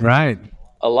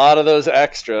lot of those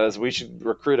extras. We should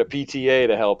recruit a PTA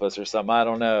to help us or something. I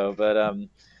don't know, but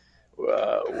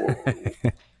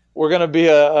we're going to be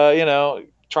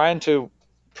trying to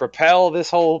propel this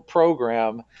whole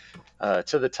program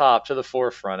to the top, to the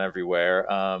forefront everywhere.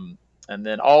 And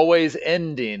then always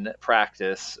ending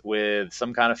practice with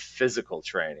some kind of physical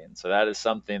training. So that is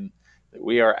something that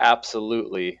we are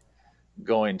absolutely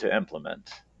going to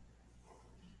implement.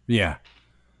 Yeah.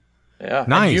 Yeah.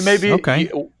 Nice.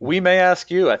 We may ask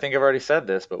you, I think I've already said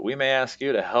this, but we may ask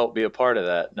you to help be a part of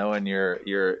that, knowing your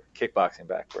kickboxing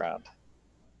background.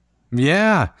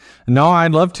 Yeah. No,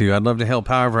 I'd love to. I'd love to help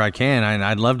however I can.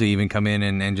 I'd love to even come in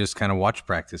and just kind of watch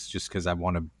practice just because I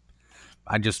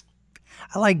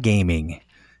like gaming.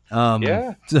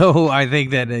 So I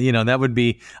think that, that would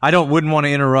be, wouldn't want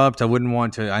to interrupt. I wouldn't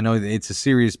want to, I know it's a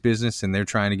serious business and they're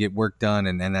trying to get work done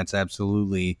and that's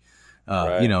absolutely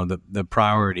Right. the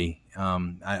priority.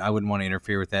 I wouldn't want to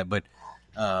interfere with that, but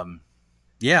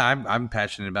yeah, I'm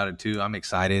passionate about it too. I'm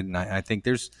excited, and I think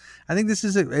this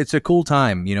is it's a cool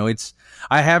time.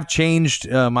 I have changed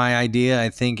my idea, I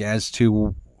think, as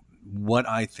to what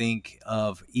I think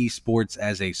of esports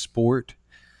as a sport.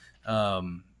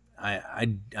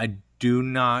 I do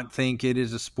not think it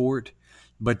is a sport,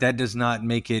 but that does not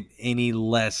make it any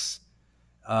less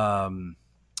um,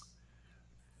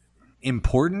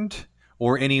 important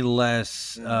or any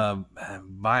less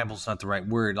viable's not the right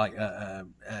word. Like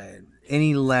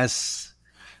any less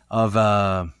of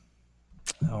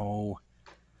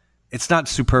it's not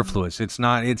superfluous. It's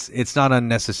not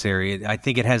unnecessary. I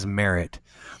think it has merit.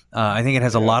 I think it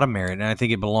has a lot of merit, and I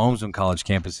think it belongs on college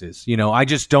campuses. I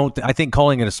just don't. I think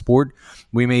calling it a sport,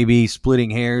 we may be splitting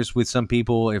hairs with some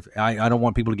people. If I don't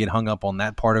want people to get hung up on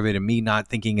that part of it, and me not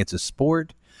thinking it's a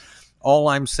sport. All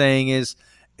I'm saying is,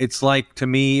 it's like, to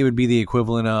me, it would be the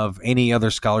equivalent of any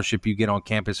other scholarship you get on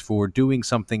campus for doing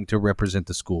something to represent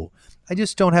the school. I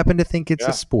just don't happen to think it's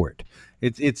a sport.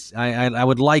 I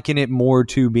would liken it more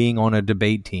to being on a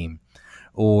debate team,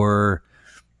 or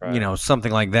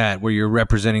something like that, where you're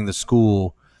representing the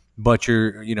school, but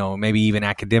you're maybe even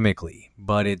academically,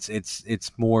 but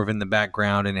it's more of in the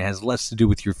background, and it has less to do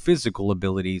with your physical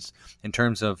abilities in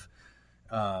terms of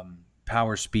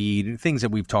power, speed, and things that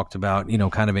we've talked about,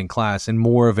 kind of in class, and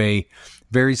more of a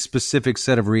very specific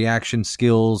set of reaction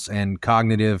skills and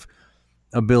cognitive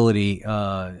ability.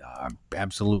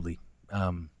 Absolutely.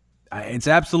 It's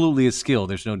absolutely a skill.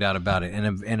 There's no doubt about it.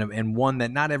 And one that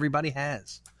not everybody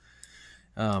has.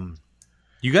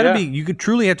 You could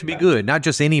truly have to be good. Not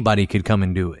just anybody could come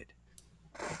and do it.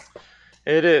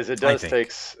 It is. It does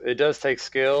take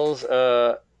skills.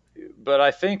 But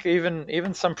I think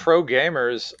even some pro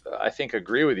gamers, I think,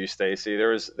 agree with you, Stacy. There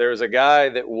was a guy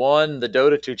that won the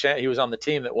Dota 2 he was on the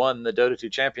team that won the Dota 2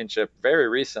 championship very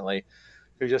recently,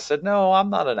 who just said, "No, I'm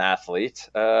not an athlete."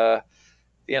 But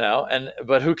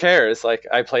who cares? Like,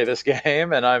 I play this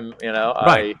game, and I'm,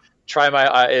 Right. I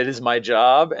try it is my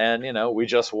job, and we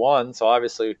just won, so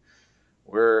obviously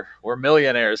we're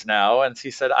millionaires now. And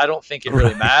he said, I don't think it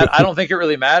really I don't think it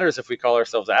really matters if we call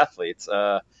ourselves athletes.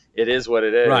 It is what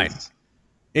it is. Right.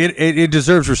 It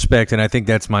deserves respect, and I think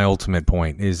that's my ultimate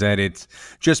point, is that it's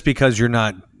just because you're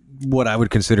not what I would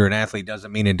consider an athlete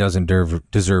doesn't mean it doesn't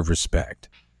deserve respect,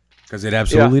 because it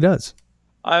absolutely does.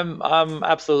 I'm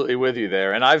absolutely with you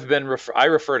there, and I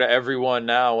refer to everyone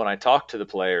now when I talk to the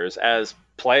players as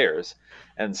players,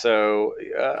 and so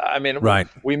right.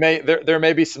 We may there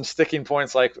may be some sticking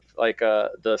points like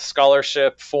the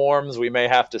scholarship forms. We may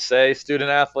have to say student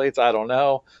athletes. I don't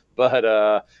know,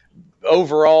 but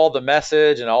overall the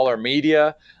message and all our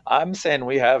media, I'm saying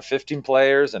we have 15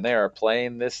 players and they are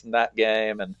playing this and that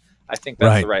game, and I think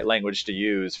that's the right language to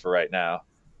use for right now.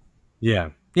 Yeah,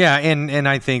 and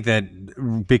I think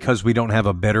that because we don't have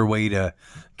a better way to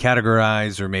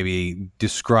categorize or maybe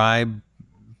describe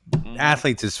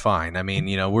athletes is fine. I mean,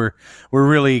 we're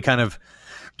really kind of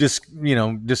just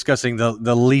discussing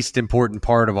the least important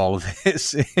part of all of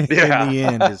this in the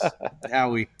end, is how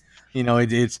we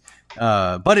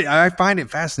but I find it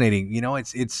fascinating.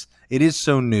 It is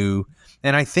so new.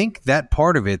 And I think that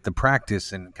part of it, the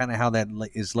practice and kind of how that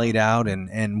is laid out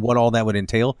and what all that would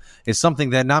entail, is something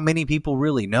that not many people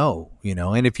really know,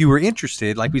 And if you were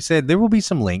interested, like we said, there will be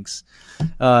some links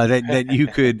that you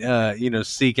could,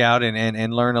 seek out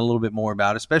and learn a little bit more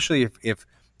about, especially if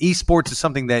esports is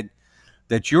something that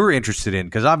you're interested in,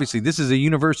 because obviously this is a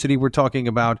university we're talking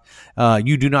about.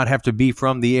 You do not have to be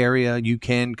from the area. You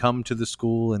can come to the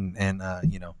school and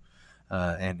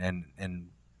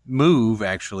move.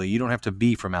 Actually, you don't have to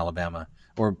be from Alabama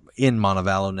or in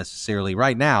Montevallo necessarily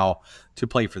right now to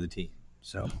play for the team.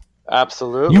 So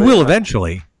absolutely, you will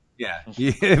eventually. Yeah,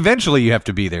 eventually you have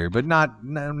to be there, but not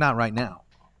right now.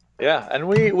 Yeah, and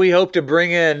we hope to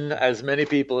bring in as many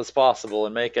people as possible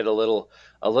and make it a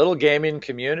little gaming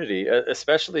community,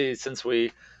 especially since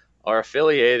we are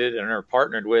affiliated and are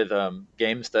partnered with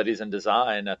Game Studies and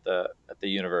Design at the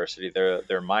university.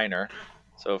 They're minor.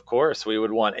 So, of course, we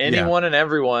would want anyone and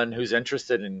everyone who's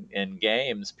interested in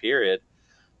games, period,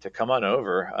 to come on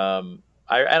over.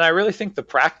 I really think the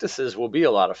practices will be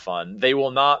a lot of fun. They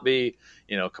will not be,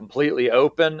 completely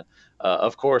open.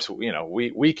 Of course,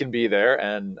 we can be there,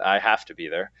 and I have to be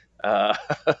there.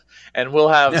 And we'll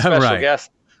have special guests.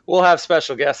 We'll have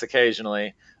special guests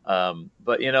occasionally.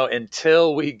 But,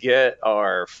 until we get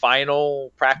our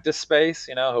final practice space,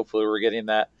 hopefully we're getting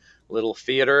that little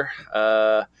theater.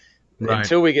 Right.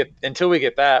 Until we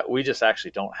get that, we just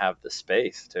actually don't have the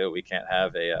space too. We can't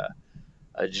have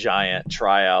a giant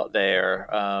tryout there.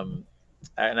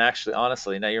 And actually,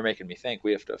 honestly, now you're making me think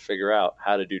we have to figure out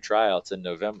how to do tryouts in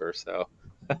November. So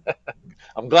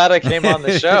I'm glad I came on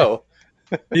the show.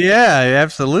 Yeah,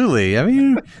 absolutely. I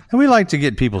mean, we like to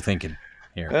get people thinking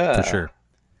here for Yeah, sure.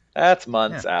 that's Yeah,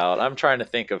 months out. I'm trying to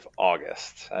think of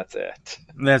August. That's it.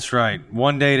 that's right.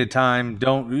 One day at a time.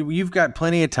 Don't you've got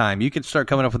plenty of time. You can start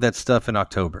coming up with that stuff in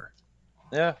October.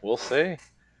 Yeah, we'll see.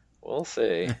 We'll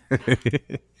see.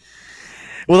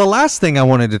 Well, the last thing I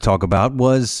wanted to talk about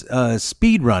was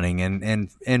speed running,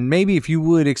 and maybe if you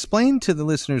would explain to the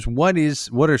listeners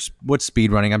what's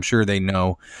speed running. I'm sure they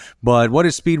know, but what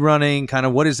is speed running? Kind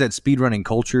of what is that speed running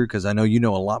culture? Because I know you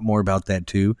know a lot more about that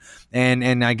too,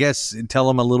 and I guess tell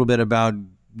them a little bit about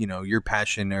your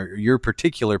passion or your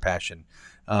particular passion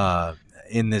uh,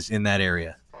 in that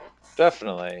area.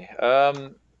 Definitely.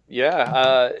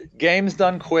 Yeah, games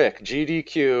done quick.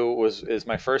 GDQ is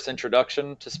my first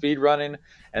introduction to speedrunning,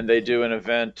 and they do an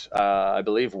event, I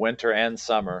believe, winter and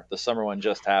summer. The summer one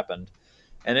just happened,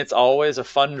 and it's always a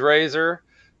fundraiser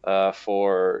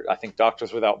for I think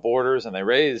Doctors Without Borders, and they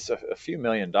raise a few $1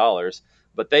 million.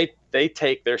 But they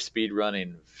take their speed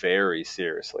running very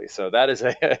seriously. So that is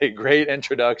a great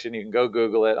introduction. You can go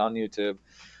Google it on YouTube.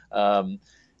 Um,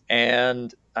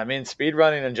 and I mean,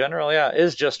 speedrunning in general, yeah,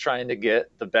 is just trying to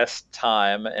get the best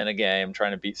time in a game,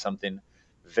 trying to beat something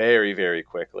very, very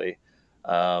quickly.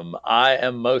 I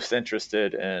am most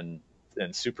interested in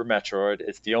Super Metroid.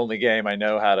 It's the only game I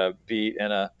know how to beat in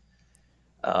a.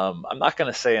 I'm not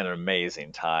going to say an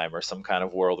amazing time or some kind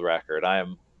of world record. I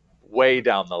am way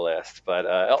down the list, but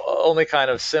only kind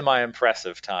of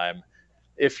semi-impressive time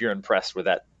if you're impressed with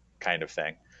that kind of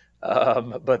thing.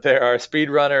 But there are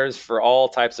speedrunners for all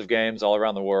types of games all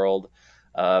around the world.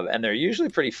 And they're usually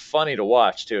pretty funny to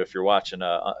watch too if you're watching,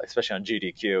 especially on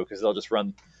GDQ,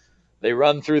 because they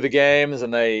run through the games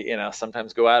and they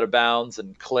sometimes go out of bounds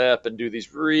and clip and do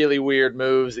these really weird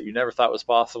moves that you never thought was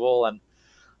possible,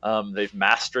 and they've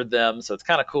mastered them. So it's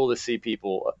kind of cool to see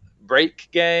people break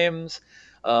games,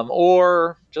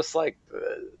 or just like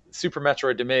Super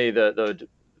Metroid to me, the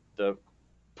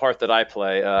part that I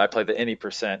play the any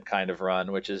percent kind of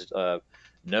run, which is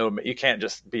no, you can't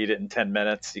just beat it in 10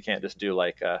 minutes. You can't just do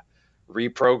like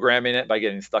reprogramming it by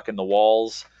getting stuck in the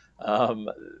walls. Um,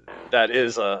 that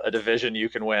is a division you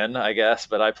can win, I guess,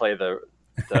 but I play the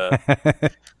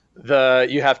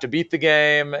you have to beat the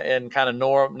game in kind of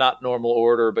not normal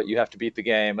order, but you have to beat the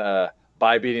game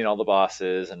by beating all the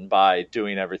bosses and by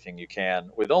doing everything you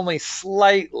can with only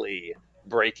slightly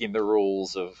breaking the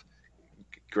rules of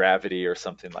gravity or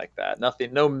something like that.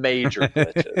 Nothing, no major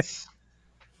glitches.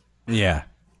 Yeah.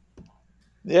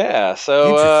 Yeah. So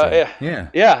Interesting. yeah, Yeah.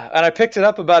 yeah. And I picked it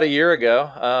up about a year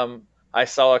ago. I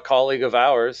saw a colleague of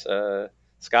ours,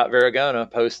 Scott Varagona,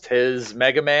 post his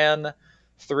Mega Man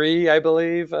 3, I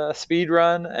believe, speed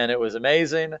run, and it was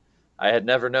amazing. I had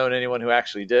never known anyone who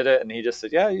actually did it, and he just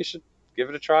said, "Yeah, you should give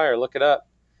it a try or look it up."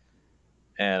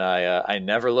 And I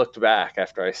never looked back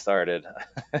after I started.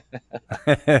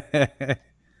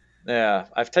 Yeah,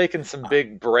 I've taken some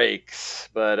big breaks,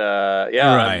 but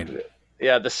Right.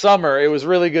 yeah, the summer it was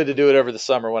really good to do it over the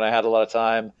summer when I had a lot of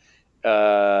time.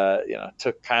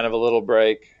 Took kind of a little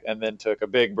break and then took a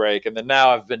big break, and then now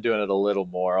I've been doing it a little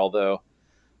more. Although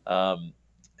um,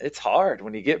 it's hard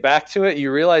when you get back to it,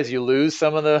 you realize you lose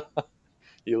some of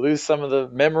the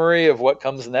memory of what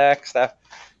comes next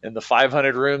in the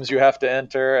 500 rooms you have to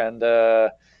enter, and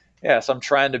yeah, so I'm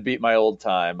trying to beat my old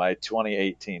time, my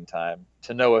 2018 time,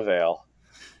 to no avail.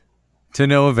 To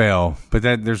no avail, but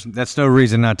that's no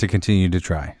reason not to continue to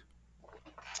try.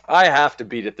 I have to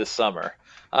beat it this summer.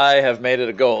 I have made it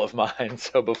a goal of mine.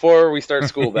 So before we start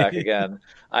school back again,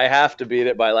 I have to beat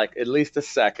it by like at least a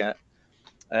second.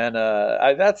 And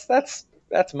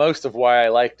that's most of why I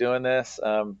like doing this.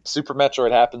 Super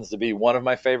Metroid happens to be one of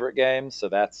my favorite games, so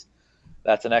that's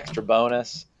an extra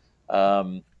bonus.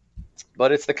 Um,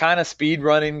 but it's the kind of speed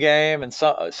running game, and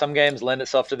some games lend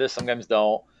itself to this, some games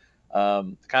don't.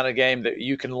 The kind of game that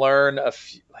you can learn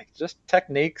like just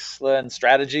techniques and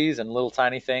strategies and little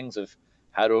tiny things of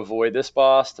how to avoid this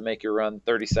boss to make your run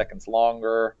 30 seconds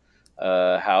longer,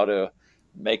 how to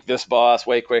make this boss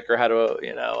way quicker, how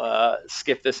to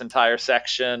skip this entire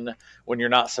section when you're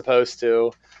not supposed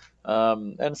to.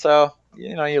 And so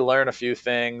you learn a few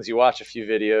things, you watch a few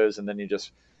videos, and then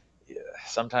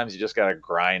sometimes you just gotta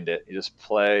grind it. You just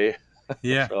play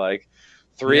Yeah. for like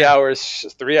Yeah.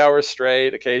 3 hours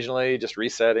straight, occasionally just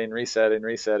resetting,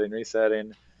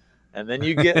 and then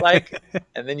you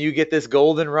get this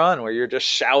golden run where you're just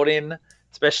shouting,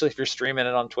 especially if you're streaming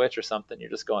it on Twitch or something. You're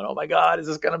just going, "Oh my God, is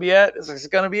this gonna be it? Is this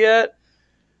gonna be it?"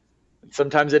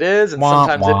 Sometimes it is, and Wah,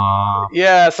 sometimes wah.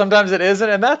 sometimes it isn't,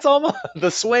 and that's almost the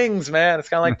swings, man. It's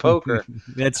kind of like poker.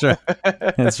 That's right.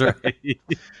 That's right.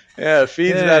 Yeah, it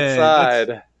feeds that Yeah,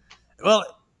 side. well,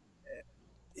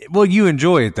 well, you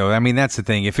enjoy it though. I mean, that's the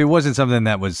thing. If it wasn't something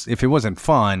if it wasn't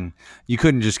fun, you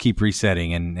couldn't just keep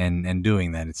resetting and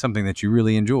doing that. It's something that you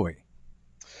really enjoy.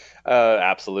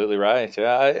 Absolutely right.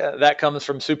 Yeah, that comes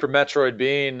from Super Metroid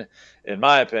being, in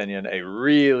my opinion, a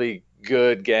really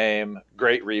good game,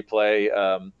 great replay,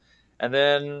 and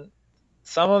then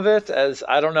some of it, as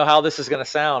I don't know how this is going to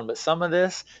sound, but some of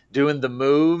this doing the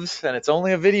moves, and it's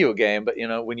only a video game, but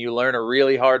when you learn a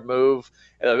really hard move,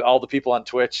 all the people on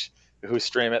Twitch who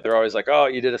stream it, they're always like, "Oh,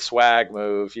 you did a swag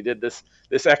move, you did this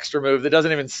extra move that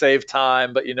doesn't even save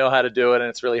time, but you know how to do it, and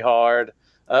it's really hard."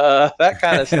 That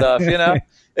kind of stuff,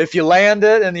 If you land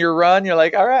it and you run, you're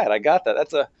like, "All right, I got that."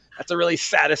 That's a really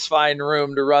satisfying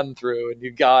room to run through, and you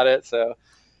got it. So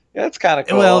yeah, it's kind of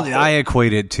cool. Well, I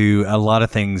equate it to a lot of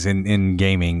things in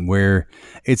gaming where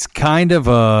it's kind of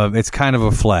a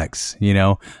flex,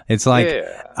 It's like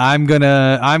Yeah. I'm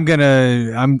not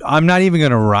even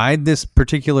gonna ride this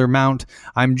particular mount.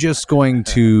 I'm just gonna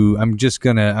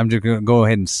go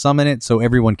ahead and summon it so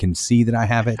everyone can see that I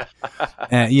have it.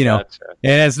 Gotcha.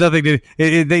 It has nothing to.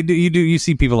 You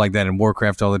see people like that in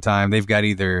Warcraft all the time. They've got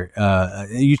either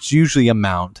it's usually a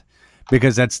mount,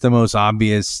 because that's the most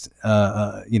obvious,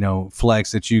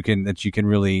 flex that you can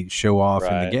really show off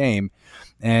in the game,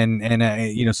 and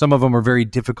some of them are very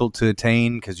difficult to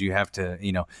attain because you have to,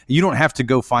 you don't have to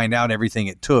go find out everything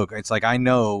it took. It's like I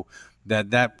know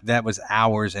that was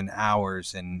hours and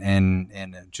hours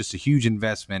and just a huge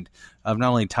investment of not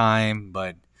only time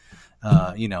but.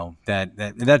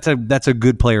 That's a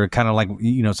good player, kind of like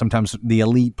sometimes the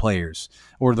elite players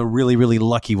or the really really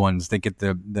lucky ones that get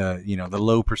the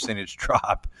low percentage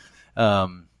drop. Right.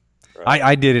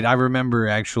 I did it. I remember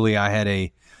actually I had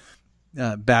a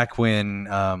back when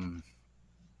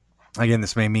again,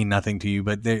 this may mean nothing to you,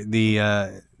 but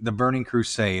the Burning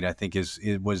Crusade, I think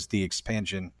it was the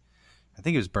expansion. I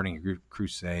think it was Burning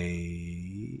Crusade.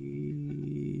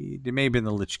 It may have been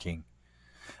the Lich King.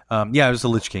 It was the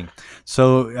Lich King.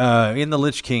 So in the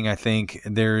Lich King, I think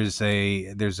there's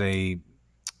a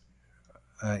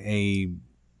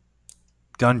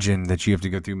dungeon that you have to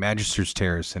go through, Magister's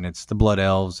Terrace, and it's the Blood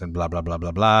Elves and blah blah blah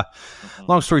blah blah. Mm-hmm.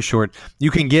 Long story short, you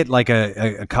can get like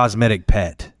a cosmetic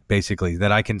pet basically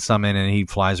that I can summon, and he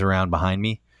flies around behind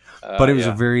me. But it was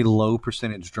a very low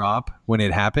percentage drop when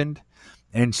it happened.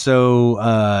 And so,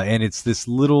 and it's this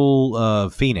little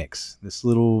phoenix, this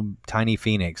little tiny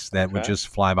phoenix that would just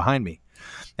fly behind me.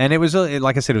 And it was,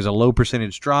 like I said, it was a low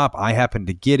percentage drop. I happened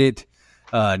to get it.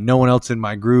 No one else in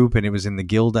my group, and it was in the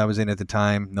guild I was in at the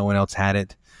time. No one else had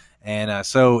it. And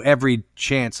so every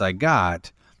chance I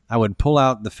got, I would pull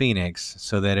out the phoenix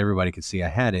so that everybody could see I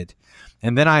had it.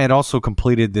 And then I had also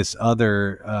completed this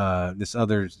other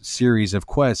series of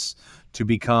quests to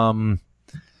become...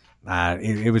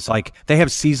 it was like they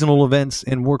have seasonal events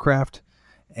in Warcraft,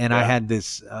 and I had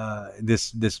this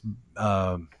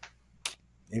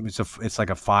it's like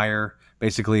a fire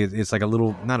basically. It's like a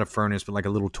little, not a furnace, but like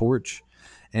a little torch,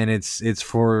 and it's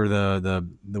for the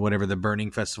whatever the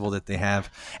burning festival that they have.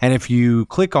 And if you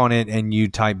click on it and you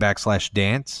type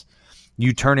 /dance,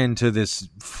 you turn into this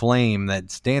flame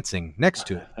that's dancing next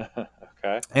to it.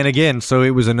 Okay. And again, so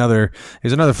it was another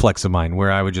flex of mine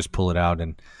where I would just pull it out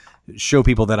and show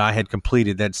people that I had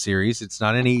completed that series. It's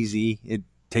not an easy. It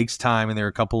takes time, and there are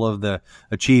a couple of the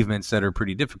achievements that are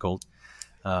pretty difficult.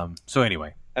 So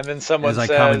anyway, and then someone I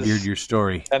commandeered your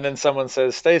story, and then someone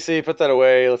says, "Stacy, put that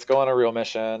away. Let's go on a real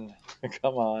mission."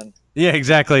 Come on. Yeah,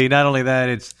 exactly. Not only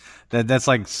that, that's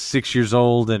like 6 years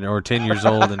old or 10 years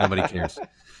old, and nobody cares.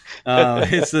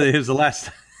 It's the last.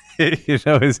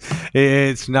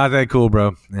 It's not that cool,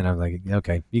 bro. And I'm like,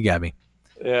 okay, you got me.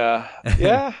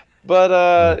 Yeah.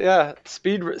 But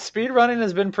speed running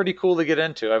has been pretty cool to get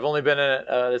into. I've only been in it.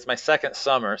 It's my second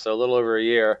summer, so a little over a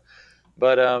year.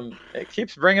 But it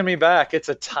keeps bringing me back. It's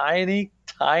a tiny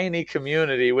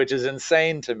community, which is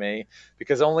insane to me,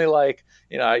 because only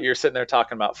you're sitting there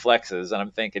talking about flexes, and I'm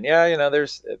thinking,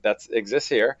 that exists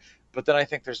here. But then I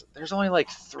think there's only like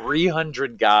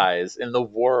 300 guys in the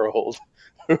world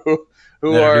who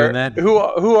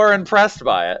are impressed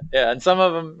by it. Yeah, and some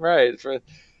of them, right.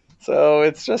 So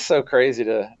it's just so crazy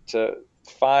to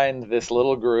find this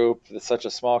little group, such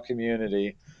a small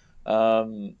community.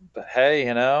 But hey,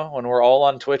 when we're all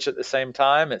on Twitch at the same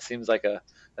time, it seems like a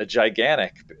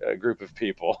gigantic group of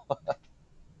people.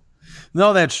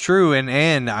 No, that's true.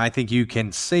 And I think you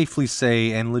can safely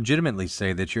say and legitimately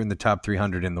say that you're in the top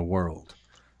 300 in the world.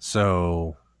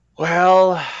 So,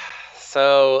 well,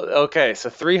 So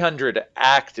 300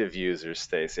 active users,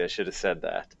 Stacy. I should have said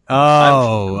that.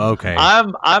 Okay.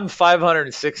 I'm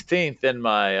 516th in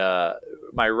my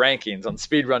my rankings on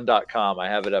speedrun.com. I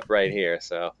have it up right here.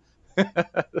 So,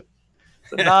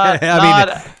 not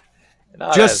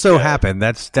just so good. happened.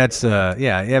 That's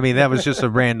yeah. I mean, that was just a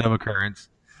random occurrence.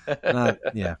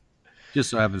 Just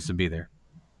so happens to be there.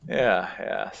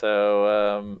 Yeah.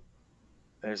 So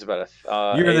there's about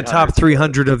you're in the top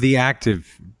 300 of the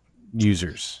active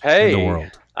users in the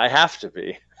world. I have to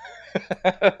be.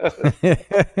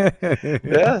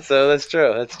 Yeah, so that's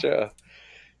true.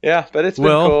 Yeah, but it's been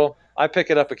cool. I pick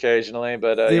it up occasionally,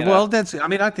 but I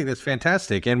think that's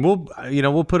fantastic, and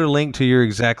we'll put a link to your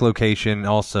exact location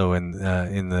also in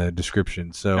the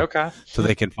description, so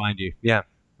they can find you. Yeah.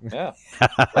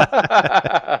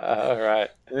 All right.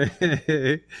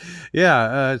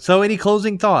 Yeah. So, any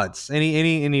closing thoughts?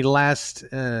 Any last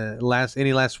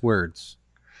words?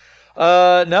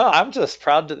 No, I'm just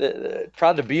proud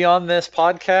to be on this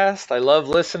podcast. I love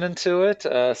listening to it.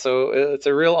 So it's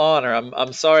a real honor.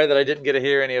 I'm sorry that I didn't get to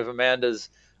hear any of Amanda's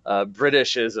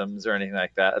Britishisms or anything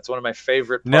like that. It's one of my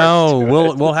favorite parts. No,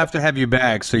 we'll have to have you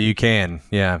back so you can.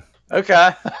 Yeah.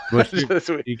 Okay. You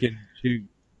can shoot.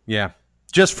 Yeah.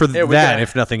 Just for that,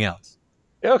 if nothing else.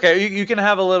 Okay, you can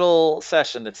have a little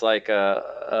session. It's like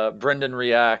Brendan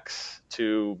reacts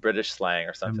to British slang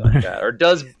or something like that. Or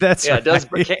does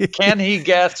can he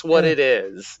guess what it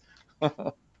is?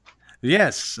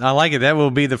 Yes, I like it. That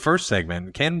will be the first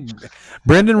segment.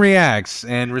 Brendan reacts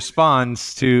and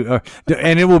responds to,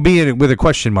 and it will be with a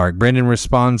question mark. Brendan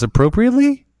responds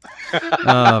appropriately.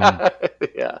 Yeah.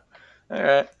 All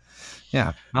right.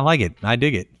 Yeah, I like it. I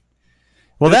dig it.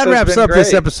 Well, that wraps up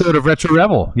this episode of Retro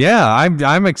Rebel. Yeah,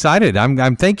 I'm excited.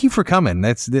 I'm thank you for coming.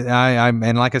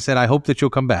 And like I said, I hope that you'll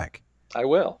come back. I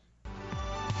will.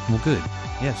 Well, good.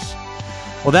 Yes.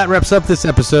 Well, that wraps up this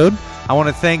episode. I want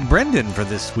to thank Brendan for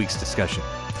this week's discussion.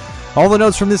 All the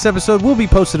notes from this episode will be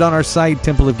posted on our site,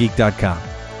 templeofgeek.com.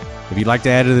 If you'd like to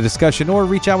add to the discussion or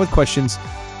reach out with questions,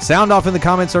 sound off in the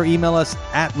comments or email us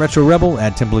at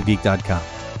retrorebel@templeofgeek.com.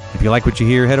 If you like what you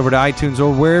hear, head over to iTunes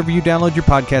or wherever you download your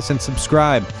podcasts and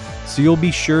subscribe so you'll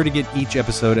be sure to get each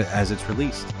episode as it's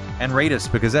released. And rate us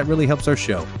because that really helps our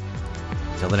show.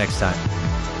 Until the next time.